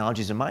new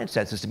technologies and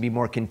mindsets is to be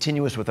more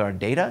continuous with our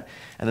data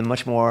and then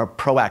much more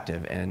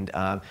proactive and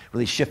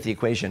really shift the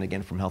equation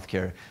again from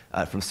healthcare,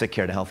 from sick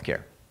care to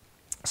healthcare.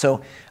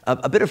 So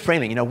a bit of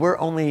framing, we're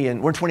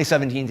in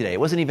 2017 today. It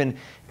wasn't even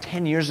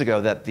 10 years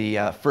ago that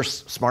the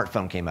first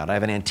smartphone came out. I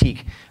have an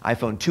antique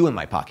iPhone 2 in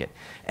my pocket.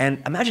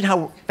 And imagine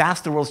how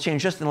fast the world's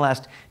changed just in the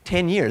last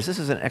 10 years. This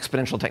is an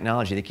exponential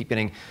technology. They keep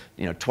getting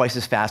twice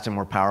as fast and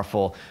more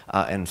powerful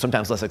and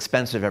sometimes less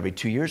expensive every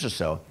 2 years or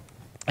so.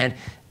 And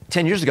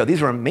 10 years ago,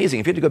 these were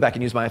amazing. If you had to go back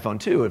and use my iPhone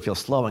 2, it would feel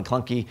slow and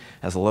clunky,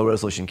 has a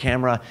low-resolution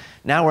camera.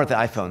 Now we're at the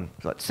iPhone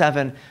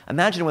 7.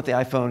 Imagine what the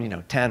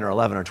iPhone 10 or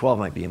 11 or 12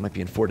 might be. It might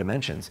be in 4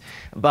 dimensions.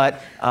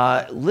 But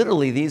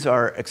literally, these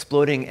are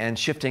exploding and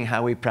shifting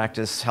how we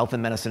practice health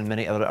and medicine and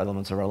many other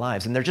elements of our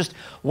lives. And they're just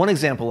one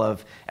example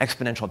of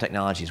exponential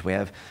technologies. We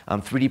have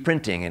 3D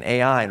printing and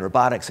AI and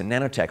robotics and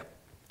nanotech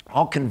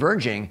all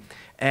converging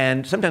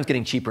and sometimes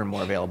getting cheaper and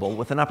more available,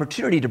 with an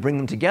opportunity to bring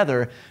them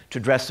together to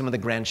address some of the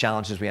grand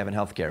challenges we have in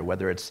healthcare,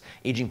 whether it's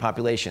aging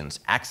populations,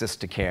 access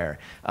to care,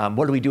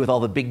 what do we do with all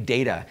the big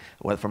data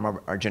from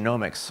our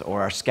genomics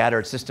or our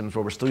scattered systems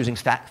where we're still using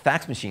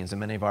fax machines in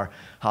many of our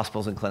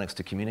hospitals and clinics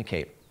to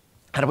communicate.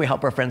 How do we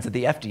help our friends at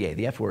the FDA,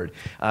 the F word,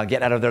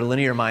 get out of their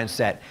linear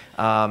mindset,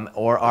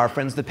 or our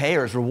friends the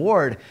payers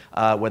reward,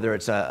 whether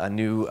it's a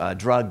new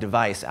drug,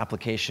 device,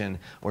 application,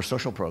 or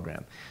social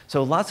program.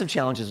 So lots of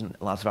challenges and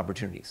lots of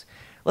opportunities.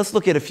 Let's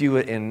look at a few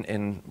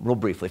in real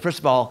briefly. First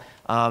of all,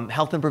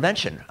 health and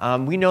prevention.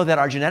 We know that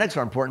our genetics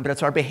are important, but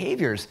it's our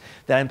behaviors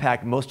that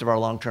impact most of our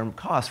long-term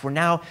costs. We're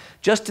now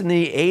just in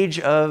the age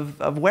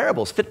of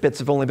wearables. Fitbits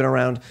have only been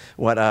around,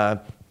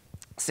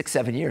 6,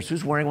 7 years.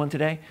 Who's wearing one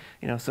today?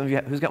 Some of you,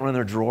 who's got one in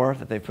their drawer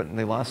that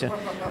they lost?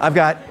 I've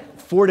got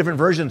 4 different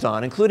versions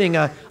on, including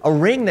a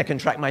ring that can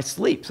track my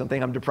sleep,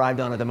 something I'm deprived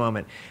on at the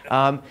moment.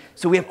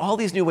 So we have all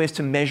these new ways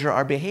to measure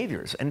our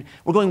behaviors. And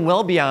we're going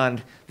well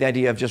beyond the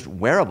idea of just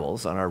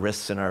wearables on our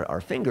wrists and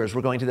our fingers.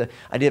 We're going to the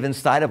idea of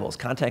insidables,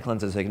 contact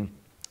lenses that can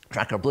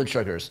track our blood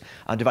sugars,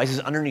 devices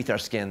underneath our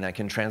skin that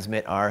can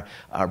transmit our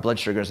blood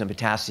sugars and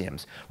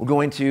potassiums. We're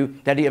going to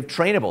the idea of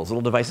trainables,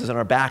 little devices on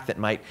our back that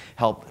might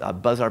help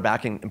buzz our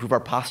back and improve our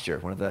posture,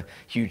 one of the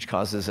huge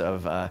causes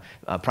of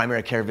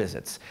primary care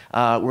visits.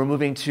 We're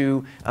moving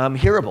to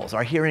hearables.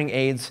 Our hearing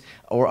aids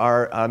or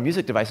our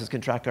music devices can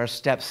track our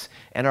steps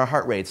and our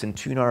heart rates and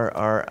tune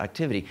our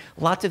activity.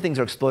 Lots of things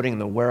are exploding in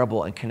the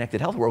wearable and connected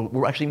health world.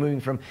 We're actually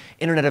moving from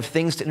Internet of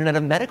Things to Internet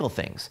of Medical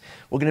Things.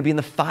 We're going to be in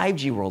the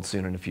 5G world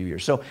soon in a few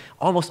years. So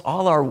almost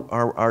all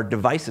our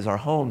devices, our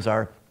homes,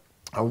 our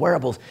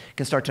wearables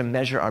can start to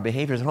measure our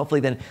behaviors and hopefully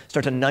then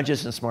start to nudge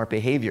us in smart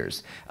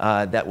behaviors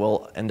that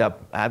will end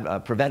up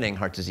preventing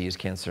heart disease,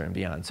 cancer, and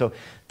beyond. So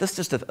that's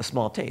just a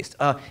small taste.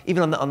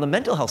 Even on the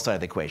mental health side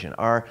of the equation,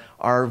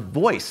 our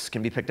voice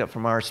can be picked up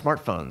from our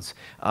smartphones.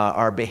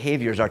 Our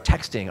behaviors, our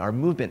texting, our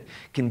movement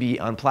can be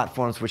on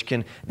platforms which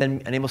can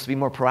then enable us to be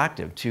more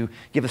proactive, to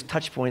give us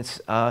touch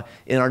points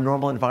in our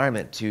normal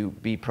environment to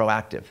be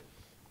proactive.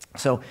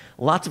 So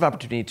lots of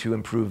opportunity to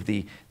improve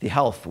the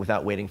health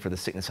without waiting for the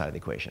sickness side of the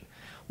equation.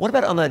 What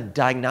about on the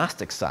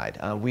diagnostic side?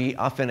 We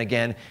often,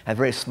 again, have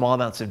very small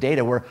amounts of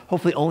data. We're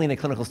hopefully only in a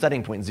clinical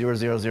setting,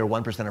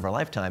 0.0001% of our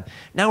lifetime.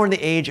 Now we're in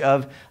the age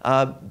of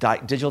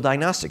digital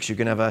diagnostics. You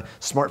can have a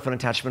smartphone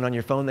attachment on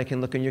your phone that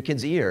can look in your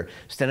kid's ear,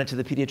 send it to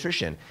the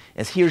pediatrician.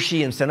 Is he or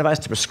she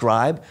incentivized to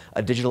prescribe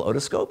a digital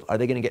otoscope? Are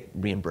they going to get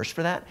reimbursed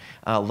for that?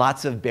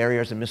 Lots of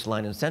barriers and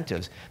misaligned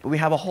incentives. But we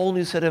have a whole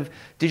new set of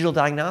digital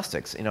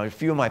diagnostics. A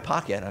few in my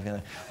pocket. I'm going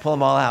to pull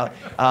them all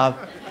out.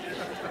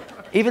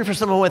 Even for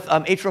someone with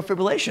atrial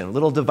fibrillation, a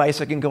little device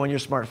that can go on your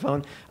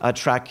smartphone,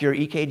 track your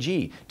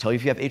EKG, tell you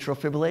if you have atrial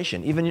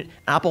fibrillation. Even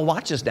Apple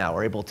Watches now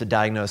are able to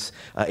diagnose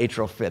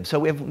atrial fib. So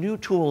we have new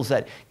tools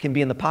that can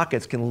be in the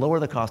pockets, can lower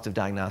the cost of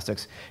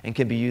diagnostics, and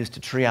can be used to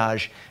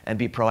triage and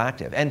be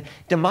proactive. And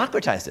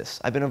democratize this.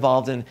 I've been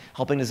involved in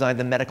helping design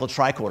the medical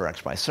tricorder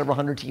exercise. Several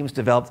hundred teams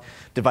developed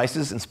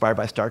devices inspired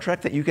by Star Trek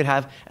that you could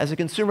have as a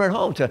consumer at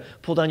home to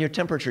pull down your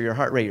temperature, your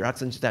heart rate, your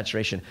oxygen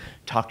saturation,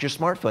 talk to your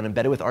smartphone,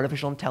 embed it with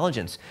artificial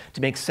intelligence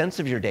to make sense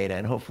of your data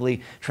and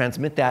hopefully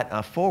transmit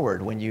that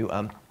forward when you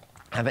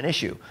have an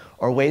issue.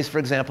 Or ways, for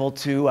example,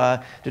 to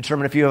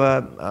determine if you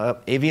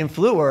have avian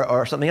flu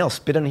or something else.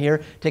 Spit in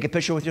here, take a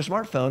picture with your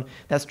smartphone.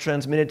 That's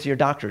transmitted to your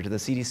doctor, to the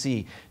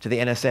CDC, to the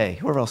NSA,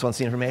 whoever else wants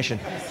the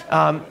information.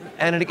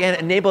 And it, again,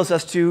 enables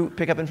us to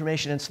pick up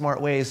information in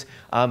smart ways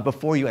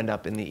before you end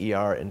up in the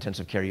ER,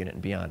 intensive care unit,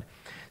 and beyond.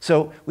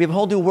 So we have a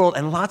whole new world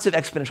and lots of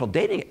exponential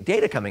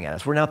data coming at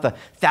us. We're now at the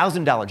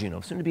 $1,000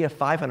 genome, soon to be a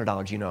 $500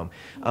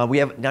 genome. We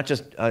have not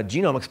just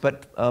genomics,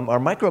 but our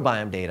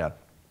microbiome data,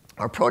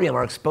 our proteome,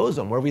 our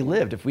exposome, where we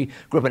lived, if we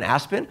grew up in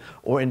Aspen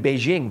or in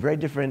Beijing, very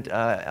different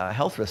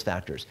health risk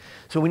factors.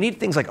 So we need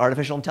things like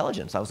artificial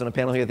intelligence. I was on a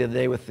panel here the other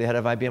day with the head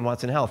of IBM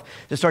Watson Health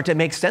to start to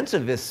make sense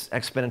of this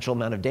exponential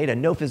amount of data.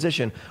 No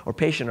physician or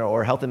patient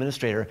or health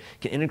administrator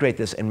can integrate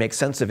this and make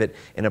sense of it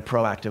in a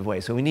proactive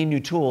way. So we need new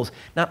tools,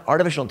 not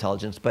artificial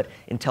intelligence, but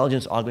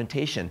intelligence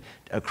augmentation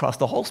across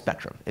the whole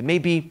spectrum. It may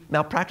be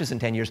malpractice in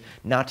 10 years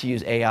not to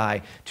use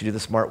AI to do the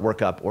smart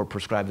workup or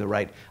prescribe the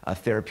right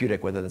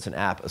therapeutic, whether that's an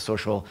app, a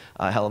social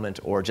element,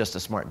 or just a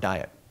smart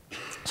diet.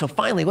 So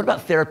finally, what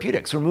about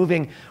therapeutics? We're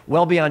moving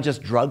well beyond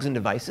just drugs and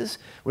devices.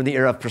 We're in the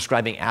era of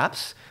prescribing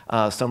apps.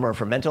 Some are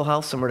for mental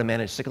health, some are to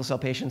manage sickle cell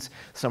patients,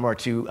 some are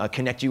to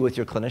connect you with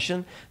your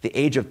clinician. The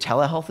age of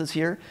telehealth is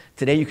here.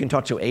 Today you can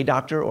talk to a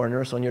doctor or a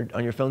nurse on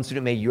your phone. Soon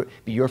it may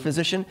be your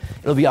physician.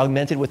 It'll be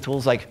augmented with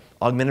tools like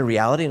augmented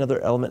reality, another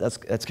element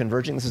that's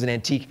converging. This is an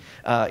antique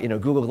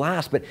Google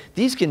Glass, but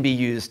these can be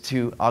used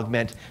to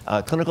augment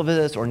clinical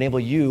visits or enable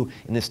you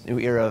in this new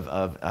era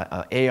of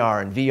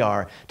AR and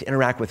VR to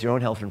interact with your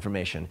own health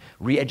information,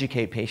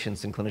 re-educate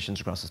patients and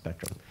clinicians across the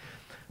spectrum.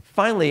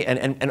 Finally,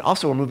 and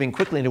also we're moving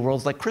quickly into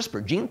worlds like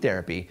CRISPR. Gene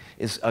therapy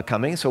is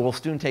coming, so we'll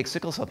soon take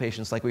sickle cell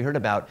patients like we heard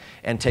about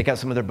and take out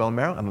some of their bone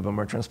marrow. I'm a bone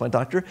marrow transplant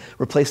doctor.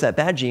 Replace that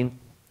bad gene,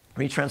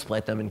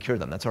 retransplant them, and cure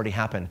them. That's already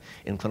happened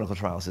in clinical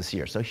trials this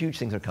year. So huge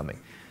things are coming.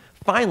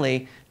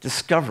 Finally,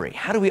 discovery.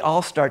 How do we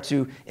all start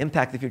to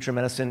impact the future of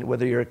medicine,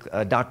 whether you're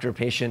a doctor,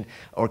 patient,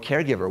 or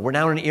caregiver? We're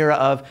now in an era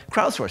of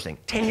crowdsourcing.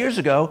 10 years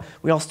ago,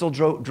 we all still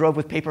drove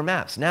with paper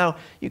maps. Now,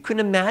 you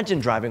couldn't imagine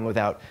driving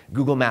without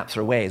Google Maps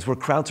or Waze. We're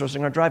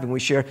crowdsourcing our driving. We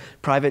share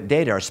private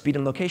data, our speed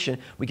and location.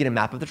 We get a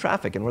map of the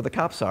traffic and where the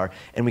cops are,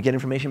 and we get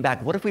information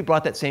back. What if we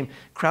brought that same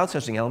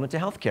crowdsourcing element to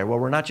healthcare, where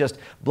we're not just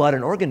blood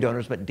and organ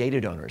donors, but data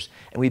donors?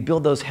 And we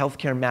build those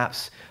healthcare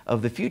maps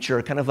of the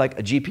future, kind of like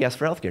a GPS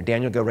for healthcare.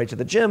 Daniel, go right to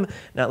the gym,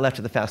 not left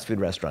to the fast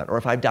food restaurant. Or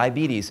if I have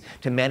diabetes,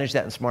 to manage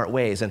that in smart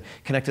ways and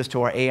connect us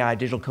to our AI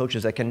digital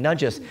coaches that can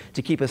nudge us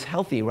to keep us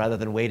healthy rather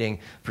than waiting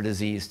for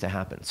disease to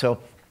happen.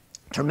 So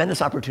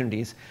tremendous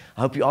opportunities.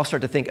 I hope you all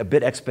start to think a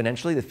bit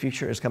exponentially. The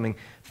future is coming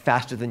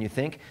faster than you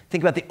think.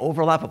 Think about the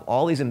overlap of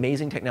all these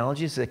amazing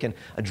technologies that can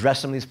address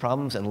some of these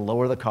problems and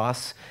lower the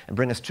costs and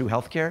bring us true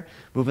healthcare,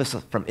 move us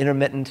from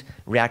intermittent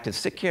reactive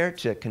sick care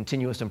to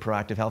continuous and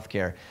proactive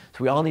healthcare.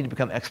 So we all need to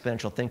become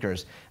exponential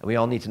thinkers, and we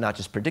all need to not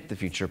just predict the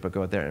future, but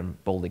go out there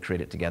and boldly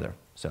create it together.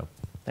 So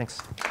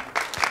thanks.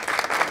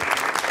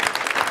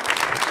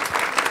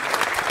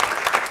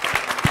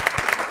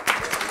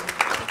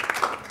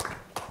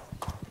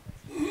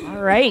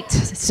 All right,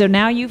 so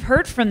now you've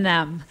heard from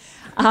them.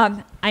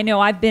 I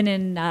know I've been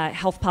in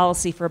health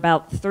policy for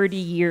about 30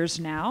 years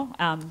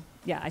now.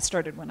 Yeah, I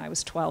started when I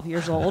was 12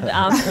 years old. And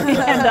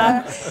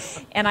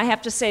I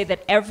have to say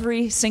that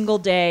every single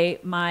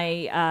day,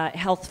 my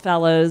health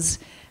fellows,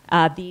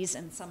 these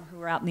and some who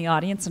are out in the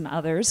audience and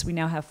others, we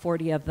now have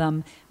 40 of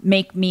them,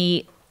 make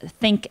me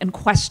think and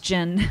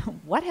question,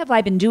 what have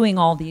I been doing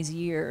all these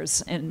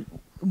years? And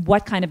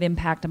what kind of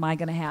impact am I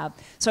going to have?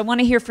 So I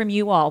want to hear from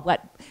you all.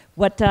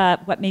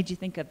 What made you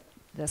think of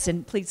this?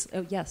 And please,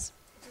 oh yes.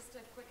 Just a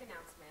quick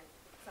announcement.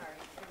 Sorry,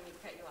 I didn't mean to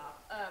cut you off.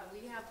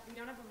 We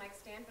don't have a mic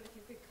stand, but if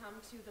you could come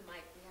to the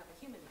mic, we have a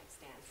human mic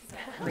stand.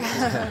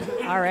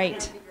 So. All right.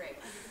 That'd be great.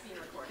 It's being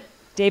recorded.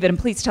 David, and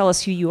please tell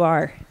us who you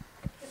are.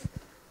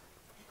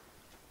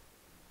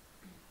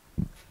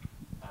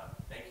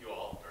 Thank you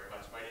all very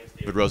much. My name is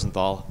David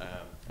Rosenthal.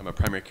 I'm a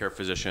primary care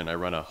physician. I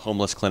run a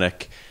homeless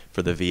clinic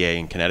for the VA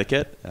in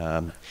Connecticut,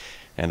 and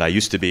I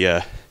used to be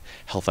a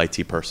health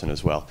IT person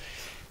as well.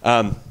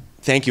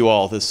 Thank you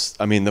all.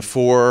 The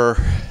 4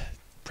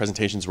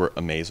 presentations were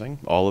amazing.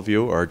 All of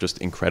you are just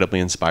incredibly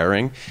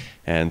inspiring,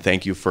 and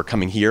thank you for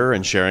coming here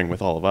and sharing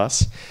with all of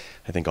us.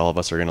 I think all of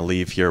us are going to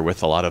leave here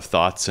with a lot of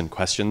thoughts and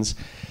questions.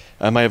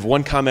 I have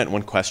one comment and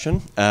one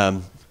question.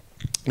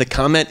 The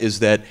comment is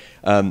that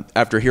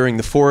after hearing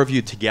the 4 of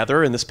you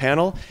together in this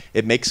panel,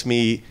 it makes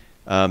me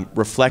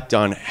reflect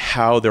on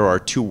how there are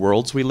 2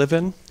 worlds we live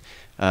in,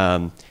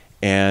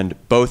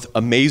 and both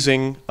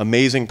amazing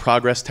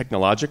progress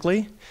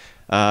technologically,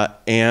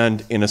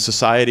 and in a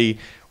society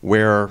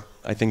where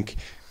I think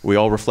we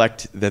all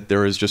reflect that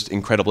there is just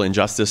incredible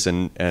injustice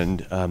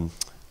and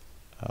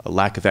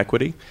lack of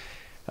equity.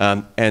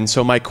 And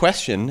so my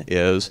question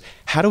is,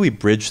 how do we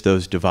bridge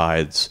those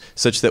divides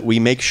such that we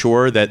make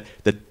sure that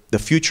the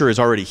future is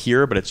already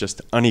here, but it's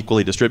just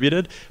unequally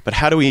distributed? But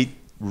how do we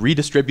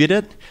redistribute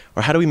it?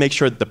 Or how do we make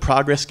sure that the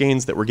progress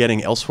gains that we're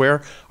getting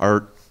elsewhere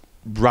are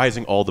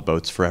rising all the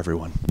boats for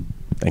everyone?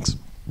 Thanks.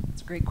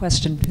 That's a great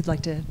question. Who'd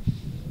like to?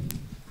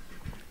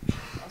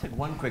 I'll take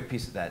one quick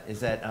piece of that,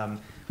 is that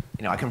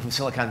I come from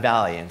Silicon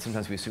Valley, and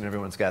sometimes we assume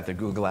everyone's got their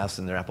Google Glass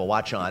and their Apple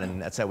Watch on,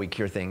 and that's how we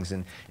cure things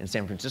in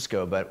San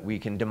Francisco. But we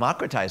can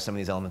democratize some of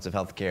these elements of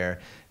healthcare.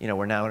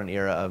 We're now in an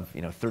era of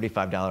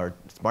 $35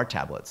 smart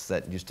tablets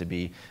that used to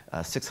be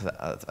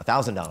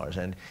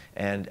 $1,000.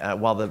 And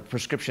while the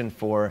prescription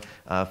for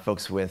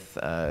folks with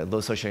low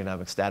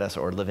socioeconomic status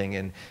or living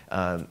in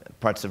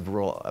parts of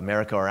rural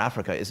America or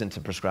Africa isn't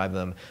to prescribe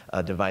them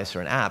a device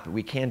or an app,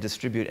 we can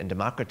distribute and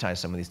democratize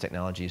some of these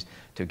technologies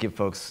to give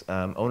folks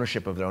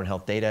ownership of their own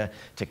health data,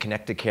 to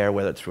connect to care,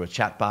 whether it's through a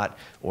chatbot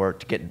or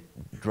to get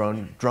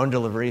drone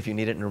delivery if you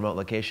need it in a remote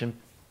location.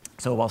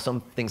 So while some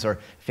things are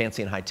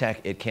fancy and high tech,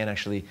 it can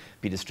actually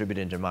be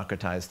distributed and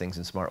democratize things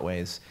in smart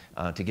ways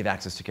to give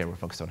access to care where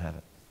folks don't have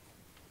it.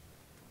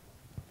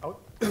 I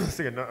would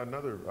say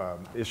another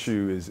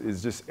issue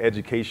is just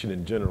education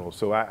in general.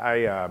 So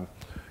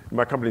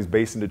my company's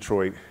based in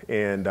Detroit,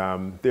 and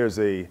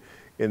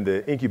in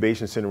the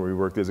incubation center where we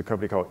work, there's a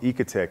company called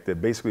Ecotech that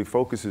basically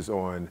focuses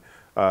on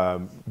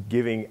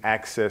giving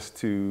access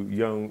to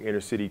young inner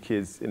city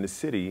kids in the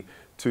city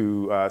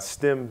to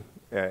STEM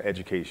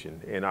education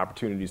and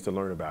opportunities to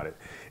learn about it.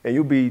 And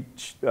you'll be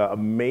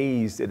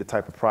amazed at the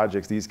type of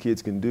projects these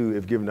kids can do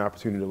if given the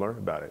opportunity to learn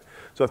about it.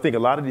 So I think a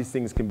lot of these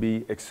things can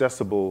be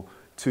accessible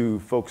to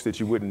folks that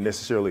you wouldn't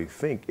necessarily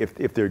think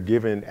if they're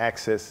given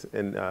access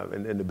and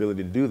the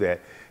ability to do that.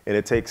 And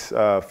it takes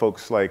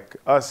folks like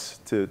us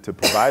to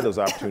provide those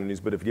opportunities,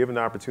 but if given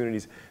the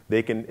opportunities,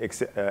 they can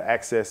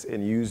access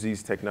and use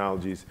these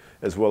technologies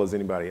as well as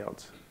anybody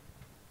else.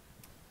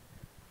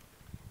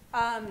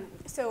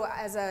 So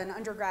as an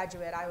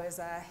undergraduate, I was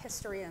a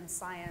history and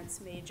science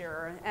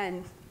major,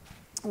 and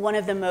one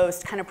of the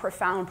most kind of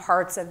profound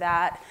parts of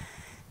that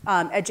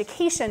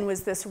education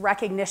was this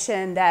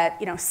recognition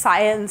that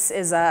science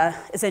is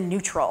a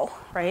neutral,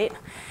 right?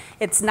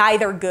 It's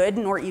neither good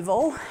nor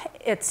evil.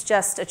 It's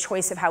just a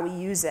choice of how we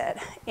use it.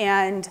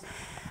 And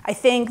I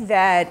think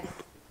that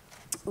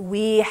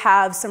we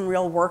have some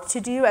real work to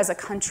do as a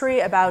country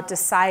about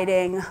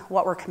deciding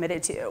what we're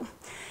committed to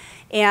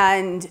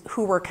and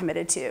who we're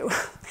committed to.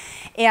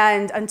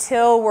 And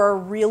until we're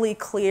really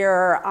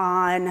clear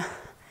on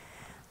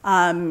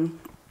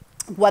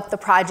what the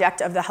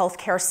project of the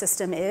healthcare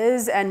system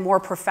is, and more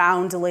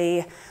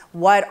profoundly,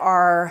 what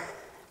our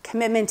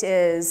commitment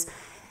is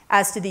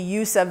as to the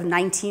use of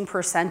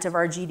 19% of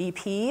our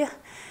GDP,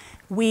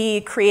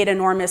 we create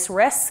enormous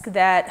risk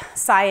that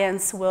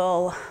science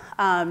will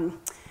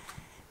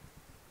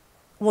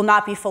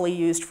not be fully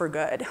used for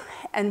good.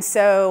 And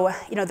so,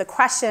 the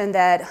question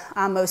that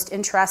I'm most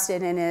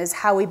interested in is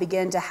how we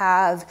begin to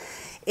have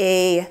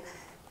a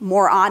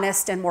more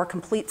honest and more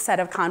complete set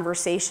of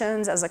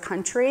conversations as a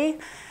country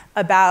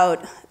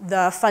about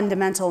the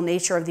fundamental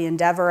nature of the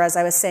endeavor, as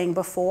I was saying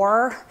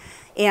before,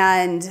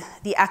 and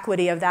the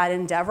equity of that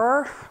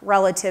endeavor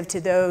relative to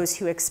those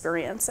who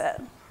experience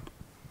it.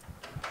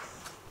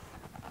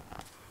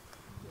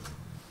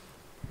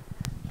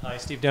 Hi,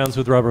 Steve Downs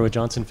with Robert Wood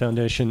Johnson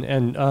Foundation.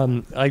 And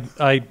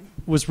I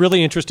was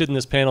really interested in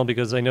this panel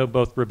because I know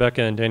both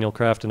Rebecca and Daniel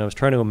Kraft, and I was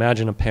trying to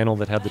imagine a panel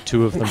that had the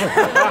two of them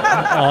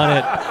on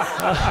it.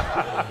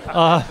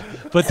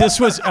 But this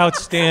was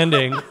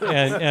outstanding,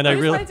 and I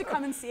really wanted to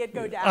come and see it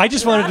go down. I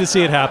just wanted to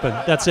see it happen.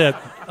 That's it,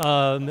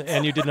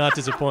 and you did not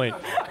disappoint.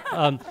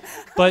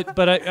 But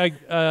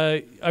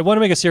I want to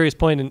make a serious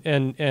point,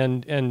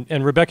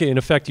 and Rebecca, in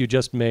effect, you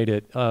just made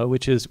it,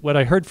 which is what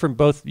I heard from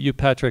both you,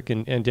 Patrick,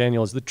 and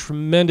Daniel, is the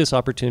tremendous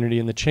opportunity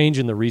and the change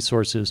in the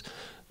resources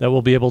that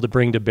we'll be able to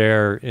bring to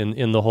bear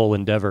in the whole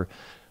endeavor.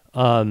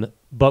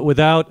 But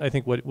without, I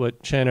think, what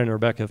Shannon and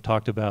Rebecca have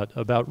talked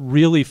about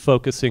really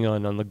focusing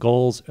on the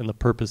goals and the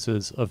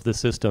purposes of the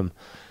system,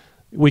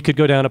 we could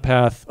go down a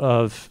path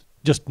of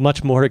just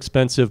much more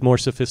expensive, more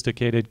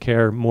sophisticated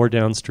care, more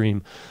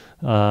downstream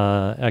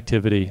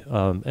activity.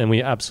 And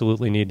we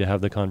absolutely need to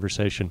have the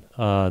conversation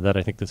that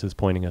I think this is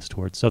pointing us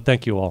towards. So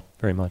thank you all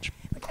very much.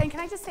 And can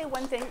I just say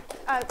one thing,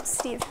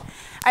 Steve?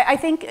 I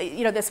think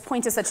this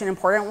point is such an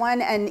important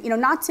one, and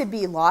not to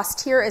be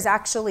lost here is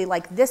actually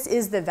this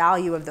is the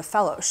value of the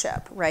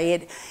fellowship,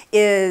 right?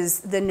 Is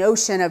the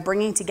notion of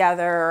bringing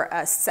together.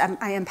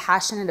 I am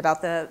passionate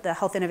about the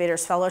Health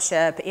Innovators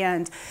Fellowship,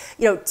 and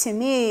to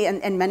me,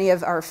 and many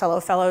of our fellow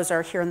fellows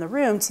are here in the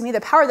room. To me,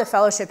 the power of the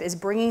fellowship is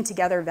bringing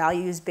together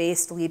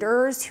values-based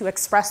leaders who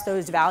express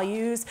those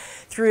values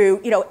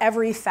through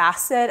every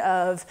facet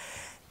of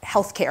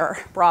healthcare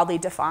broadly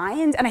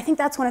defined. And I think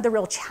that's one of the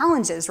real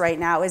challenges right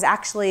now is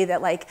actually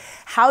that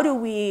how do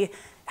we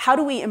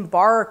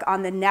embark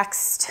on the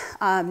next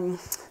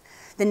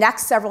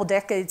several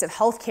decades of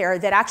healthcare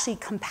that actually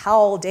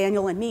compel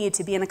Daniel and me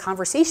to be in a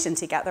conversation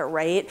together,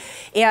 right?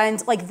 And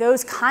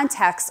those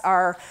contexts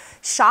are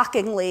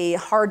shockingly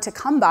hard to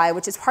come by,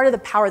 which is part of the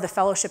power of the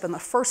fellowship in the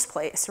first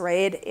place,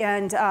 right?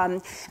 And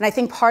I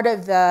think part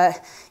of the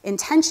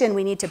intention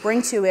we need to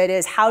bring to it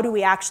is how do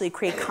we actually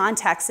create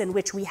contexts in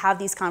which we have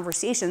these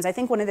conversations. I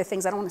think one of the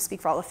things, I don't want to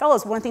speak for all the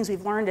fellows, one of the things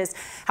we've learned is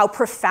how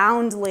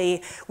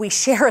profoundly we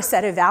share a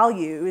set of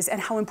values and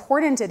how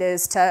important it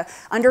is to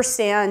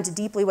understand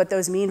deeply what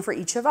those mean for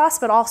each of us,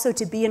 but also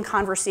to be in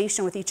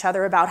conversation with each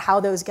other about how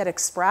those get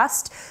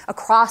expressed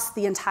across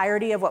the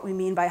entirety of what we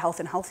mean by health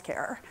and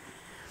healthcare.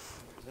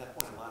 That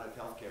point, a lot of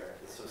healthcare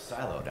is so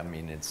siloed. I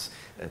mean, it's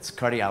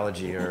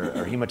cardiology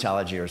or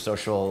hematology or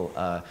social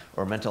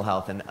or mental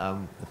health, and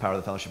the power of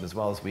the fellowship as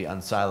well as we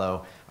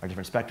unsilo our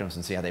different spectrums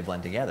and see how they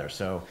blend together.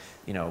 So,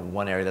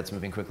 one area that's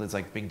moving quickly is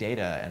big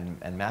data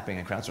and mapping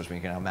and crowdsourcing. You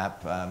can now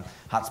map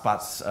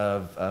hotspots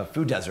of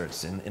food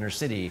deserts in inner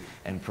city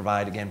and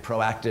provide, again,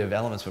 proactive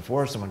elements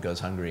before someone goes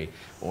hungry.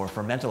 Or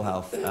for mental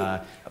health,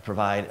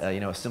 provide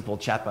a simple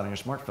chatbot on your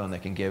smartphone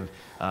that can give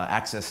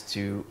access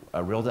to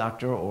a real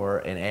doctor or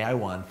an AI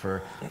one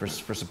for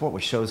support,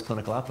 which shows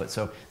clinical output.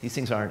 So these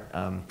things aren't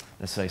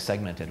necessarily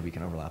segmented. We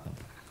can overlap them.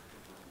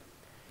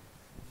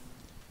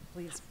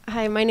 Please.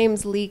 Hi, my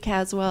name's Lee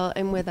Caswell.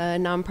 I'm with a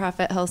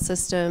nonprofit health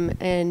system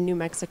in New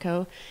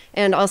Mexico,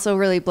 and also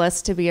really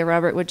blessed to be a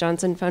Robert Wood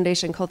Johnson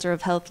Foundation Culture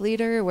of Health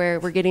leader, where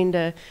we're getting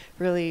to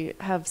really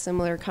have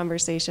similar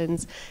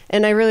conversations.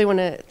 And I really want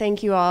to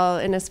thank you all,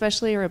 and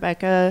especially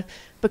Rebecca,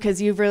 because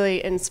you've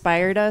really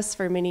inspired us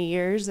for many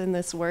years in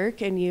this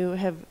work, and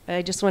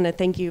I just want to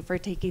thank you for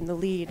taking the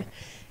lead.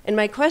 And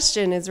my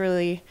question is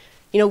really,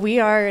 you know, we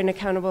are an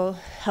accountable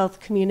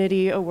health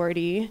community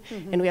awardee,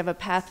 and we have a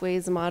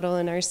pathways model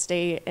in our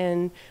state,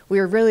 and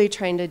we're really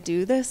trying to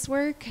do this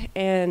work.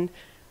 And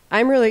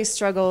I'm really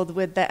struggled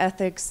with the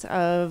ethics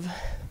of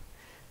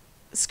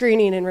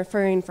screening and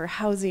referring for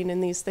housing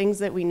and these things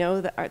that we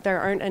know that there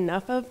aren't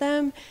enough of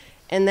them.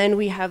 And then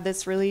we have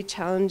this really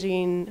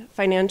challenging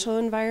financial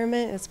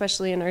environment,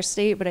 especially in our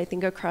state, but I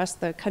think across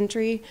the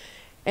country.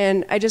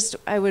 And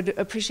I would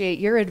appreciate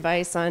your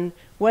advice on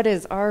what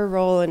is our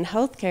role in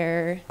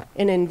healthcare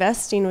in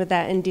investing with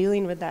that and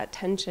dealing with that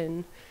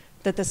tension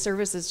that the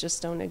services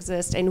just don't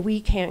exist and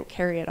we can't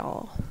carry it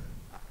all.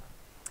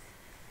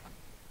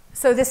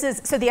 So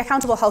the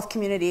Accountable Health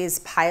Communities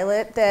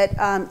pilot that,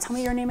 tell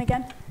me your name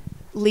again.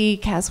 Lee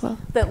Caswell.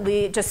 That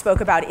Lee just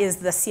spoke about is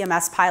the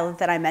CMS pilot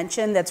that I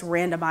mentioned that's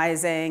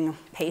randomizing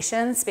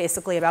patients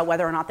basically about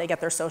whether or not they get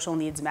their social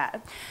needs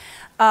met.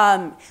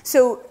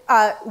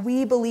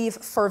 We believe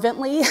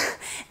fervently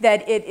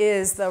that it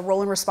is the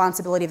role and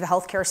responsibility of the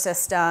healthcare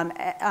system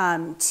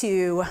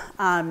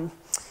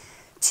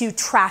to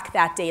track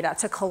that data,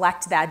 to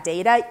collect that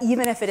data,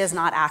 even if it is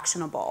not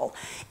actionable.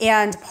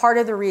 And part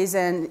of the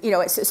reason,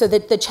 so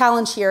the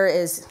challenge here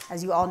is,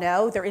 as you all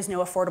know, there is no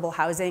affordable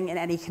housing in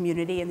any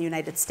community in the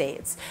United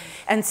States.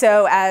 And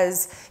so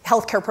as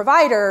healthcare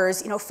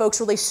providers, folks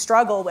really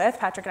struggle with,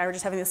 Patrick and I were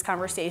just having this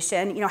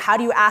conversation, how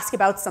do you ask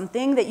about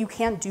something that you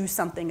can't do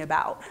something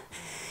about?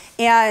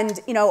 And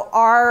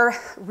our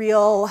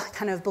real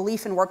kind of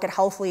belief and work at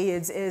Health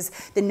Leads is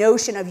the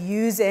notion of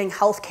using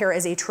healthcare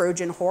as a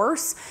Trojan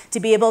horse to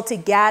be able to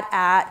get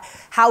at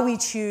how we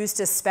choose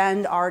to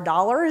spend our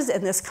dollars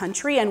in this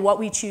country and what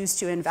we choose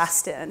to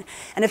invest in.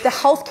 And if the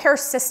healthcare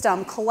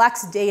system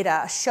collects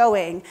data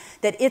showing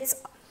that its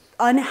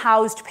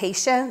unhoused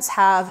patients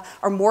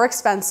are more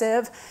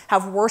expensive,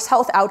 have worse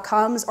health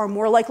outcomes, are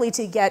more likely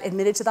to get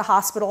admitted to the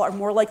hospital, are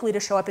more likely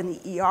to show up in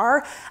the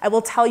ER, I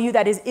will tell you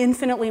that is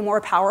infinitely more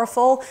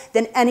powerful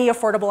than any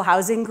affordable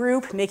housing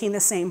group making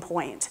the same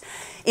point.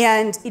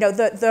 And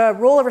the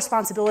role of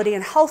responsibility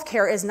in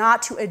healthcare is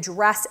not to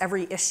address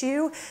every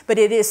issue, but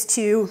it is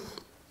to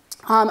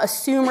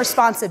assume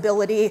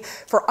responsibility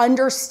for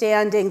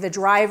understanding the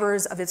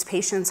drivers of its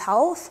patient's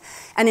health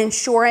and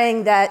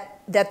ensuring that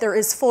there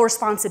is full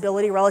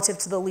responsibility relative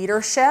to the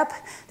leadership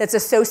that's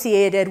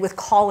associated with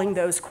calling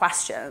those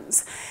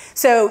questions.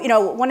 So,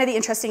 one of the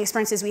interesting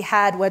experiences we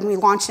had when we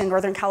launched in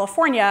Northern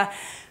California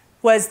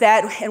was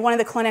that in one of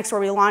the clinics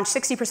where we launched,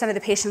 60% of the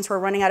patients were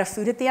running out of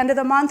food at the end of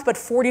the month, but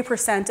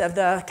 40% of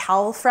the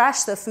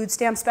CalFresh, the food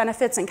stamps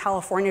benefits in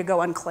California, go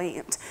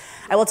unclaimed.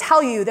 I will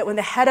tell you that when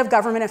the head of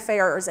government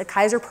affairs at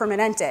Kaiser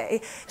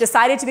Permanente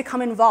decided to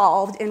become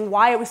involved in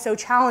why it was so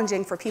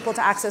challenging for people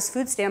to access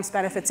food stamps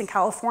benefits in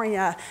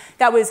California,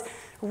 that was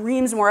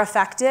reams more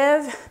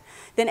effective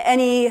than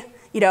any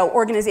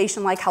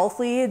organization like Health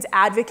Leads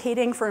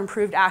advocating for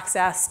improved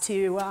access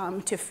to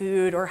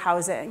food or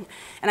housing.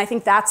 And I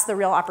think that's the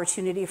real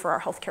opportunity for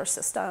our healthcare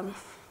system.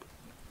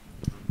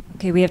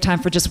 Okay, we have time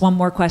for just one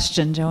more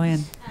question.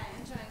 Joanne. Hi,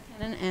 I'm Joanne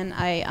Cannon, and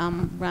I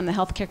run the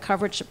healthcare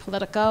coverage at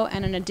Politico.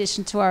 And in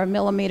addition to our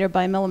millimeter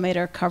by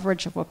millimeter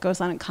coverage of what goes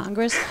on in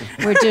Congress,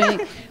 we're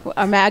doing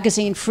our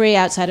magazine, Free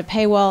Outside of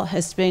Paywall,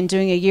 has been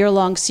doing a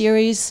year-long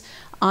series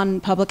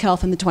on public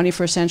health in the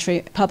 21st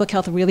century. Public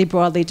health really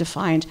broadly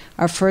defined.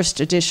 Our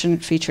first edition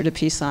featured a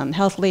piece on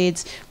health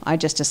leads. I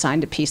just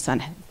assigned a piece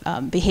on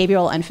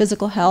behavioral and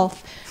physical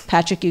health.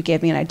 Patrick, you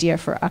gave me an idea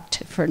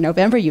for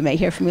November. You may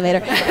hear from me later.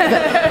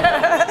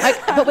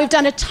 But we've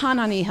done a ton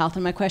on e-health,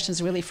 and my question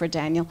is really for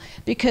Daniel,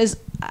 because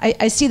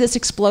I see this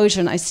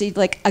explosion. I see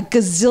like a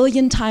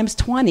gazillion times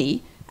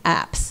 20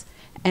 apps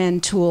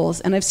and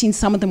tools, and I've seen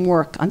some of them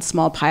work on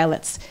small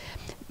pilots.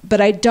 But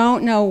I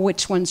don't know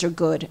which ones are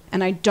good,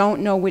 and I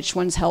don't know which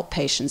ones help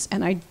patients.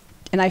 And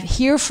I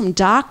hear from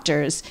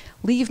doctors,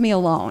 leave me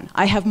alone.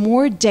 I have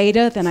more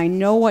data than I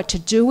know what to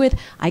do with.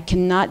 I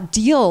cannot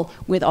deal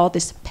with all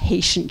this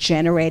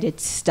patient-generated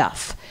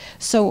stuff.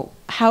 So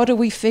how do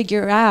we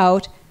figure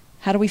out,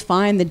 how do we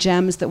find the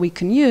gems that we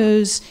can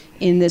use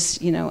in this,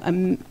 you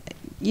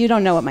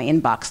don't know what my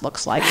inbox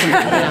looks like.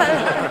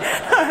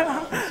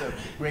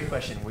 Great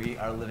question. We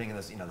are living in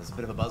this, there's a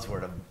bit of a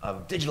buzzword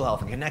of digital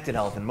health and connected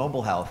health and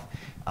mobile health.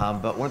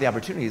 But one of the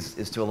opportunities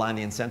is to align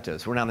the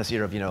incentives. We're now in this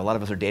year of, a lot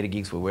of us are data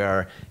geeks. We wear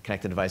our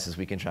connected devices.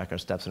 We can track our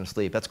steps and our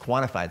sleep. That's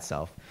quantified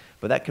self.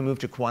 But that can move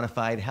to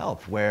quantified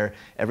health, where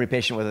every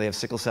patient, whether they have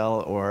sickle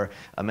cell or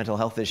a mental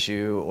health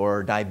issue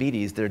or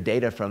diabetes, their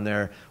data from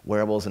their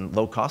wearables and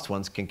low-cost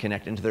ones can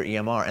connect into their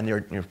EMR. And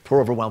your poor,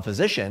 overwhelmed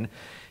physician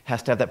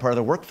has to have that part of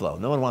their workflow.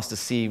 No one wants to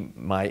see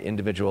my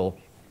individual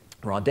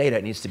raw data.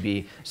 It needs to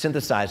be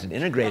synthesized and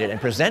integrated and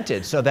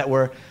presented so that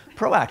we're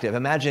proactive.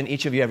 Imagine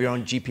each of you have your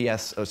own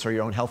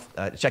your own health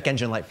check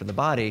engine light for the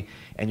body,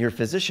 and your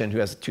physician who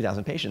has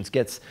 2,000 patients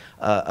gets,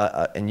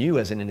 and you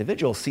as an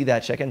individual see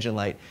that check engine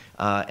light,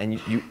 and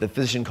the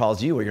physician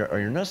calls you or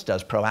your nurse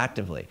does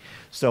proactively.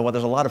 So while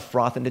there's a lot of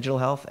froth in digital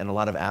health and a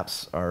lot of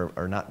apps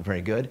are not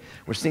very good,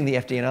 we're seeing the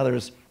FDA and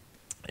others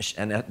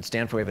and at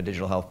Stanford, we have a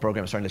digital health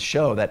program starting to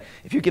show that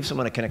if you give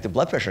someone a connected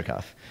blood pressure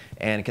cuff,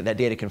 and that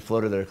data can flow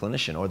to their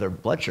clinician or their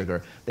blood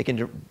sugar, they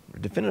can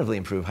definitively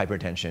improve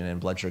hypertension and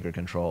blood sugar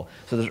control.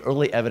 So there's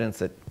early evidence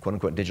that, quote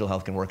unquote, digital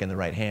health can work in the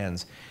right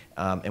hands.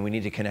 And we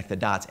need to connect the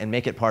dots and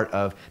make it part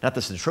of, not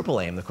just the triple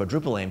aim, the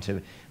quadruple aim,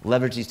 to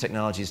leverage these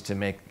technologies to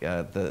make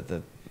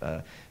the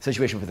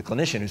situation for the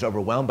clinician who's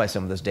overwhelmed by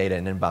some of this data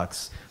and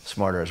inbox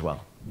smarter as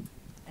well.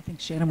 I think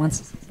Shannon wants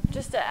to say something.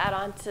 Just to add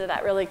on to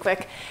that really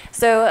quick.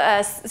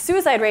 So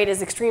suicide rate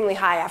is extremely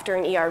high after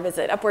an ER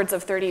visit, upwards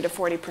of 30 to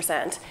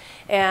 40%.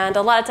 And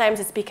a lot of times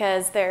it's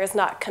because there's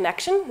not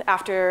connection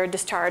after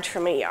discharge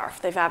from an ER,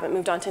 if they haven't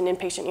moved on to an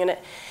inpatient unit.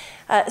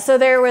 So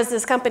there was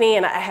this company,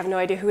 and I have no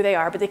idea who they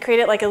are, but they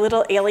created like a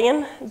little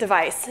alien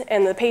device,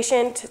 and the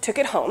patient took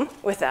it home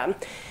with them.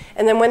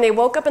 And then when they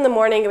woke up in the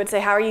morning, it would say,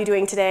 "How are you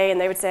doing today?"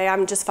 And they would say,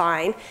 "I'm just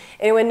fine."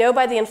 And it would know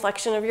by the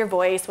inflection of your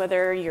voice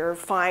whether you're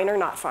fine or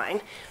not fine.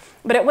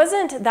 But that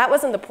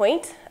wasn't the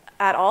point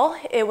at all.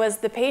 It was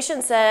the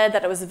patient said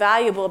that it was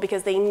valuable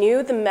because they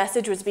knew the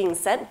message was being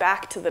sent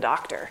back to the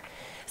doctor.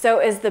 So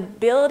it was the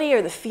ability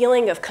or the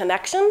feeling of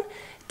connection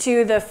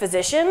to the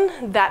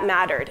physician that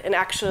mattered and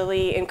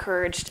actually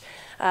encouraged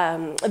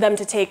them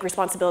to take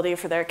responsibility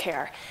for their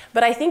care.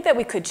 But I think that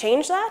we could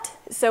change that.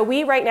 So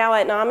we right now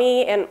at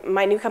NAMI, and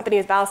my new company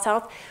is Ballast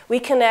Health, we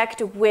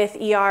connect with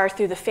ER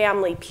through the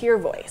family peer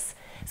voice.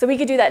 So we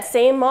could do that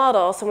same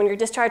model. So when you're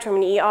discharged from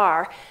an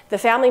ER, the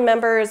family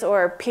members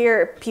or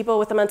peer people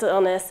with a mental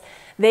illness,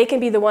 they can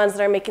be the ones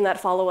that are making that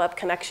follow-up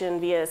connection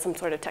via some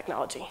sort of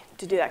technology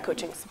to do that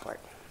coaching support.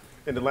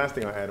 And the last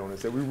thing I'll add on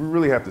is that we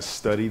really have to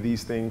study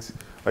these things.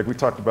 Like we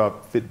talked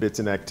about Fitbits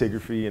and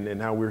actigraphy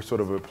and how we're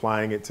sort of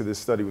applying it to this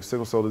study with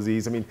sickle cell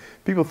disease. I mean,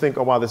 people think,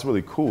 oh, wow, that's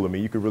really cool. I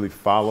mean, you could really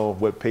follow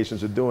what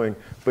patients are doing,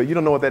 but you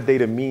don't know what that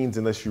data means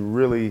unless you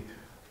really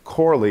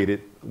correlate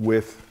it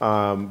with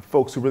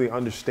folks who really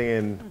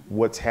understand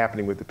what's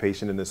happening with the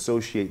patient and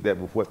associate that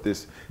with what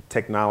this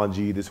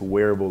technology, this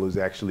wearable is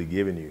actually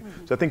giving you.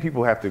 So I think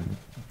people have to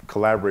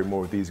collaborate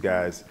more with these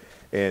guys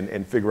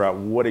and figure out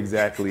what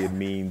exactly it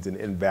means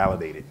and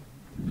validate it.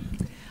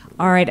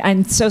 All right,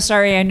 I'm so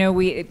sorry. I know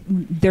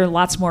there are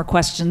lots more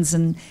questions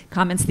and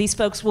comments. These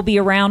folks will be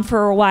around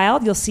for a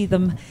while. You'll see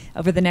them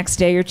over the next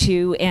day or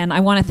two. And I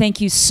want to thank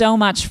you so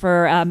much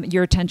for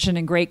your attention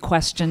and great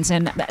questions,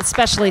 and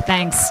especially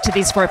thanks to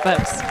these four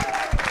folks.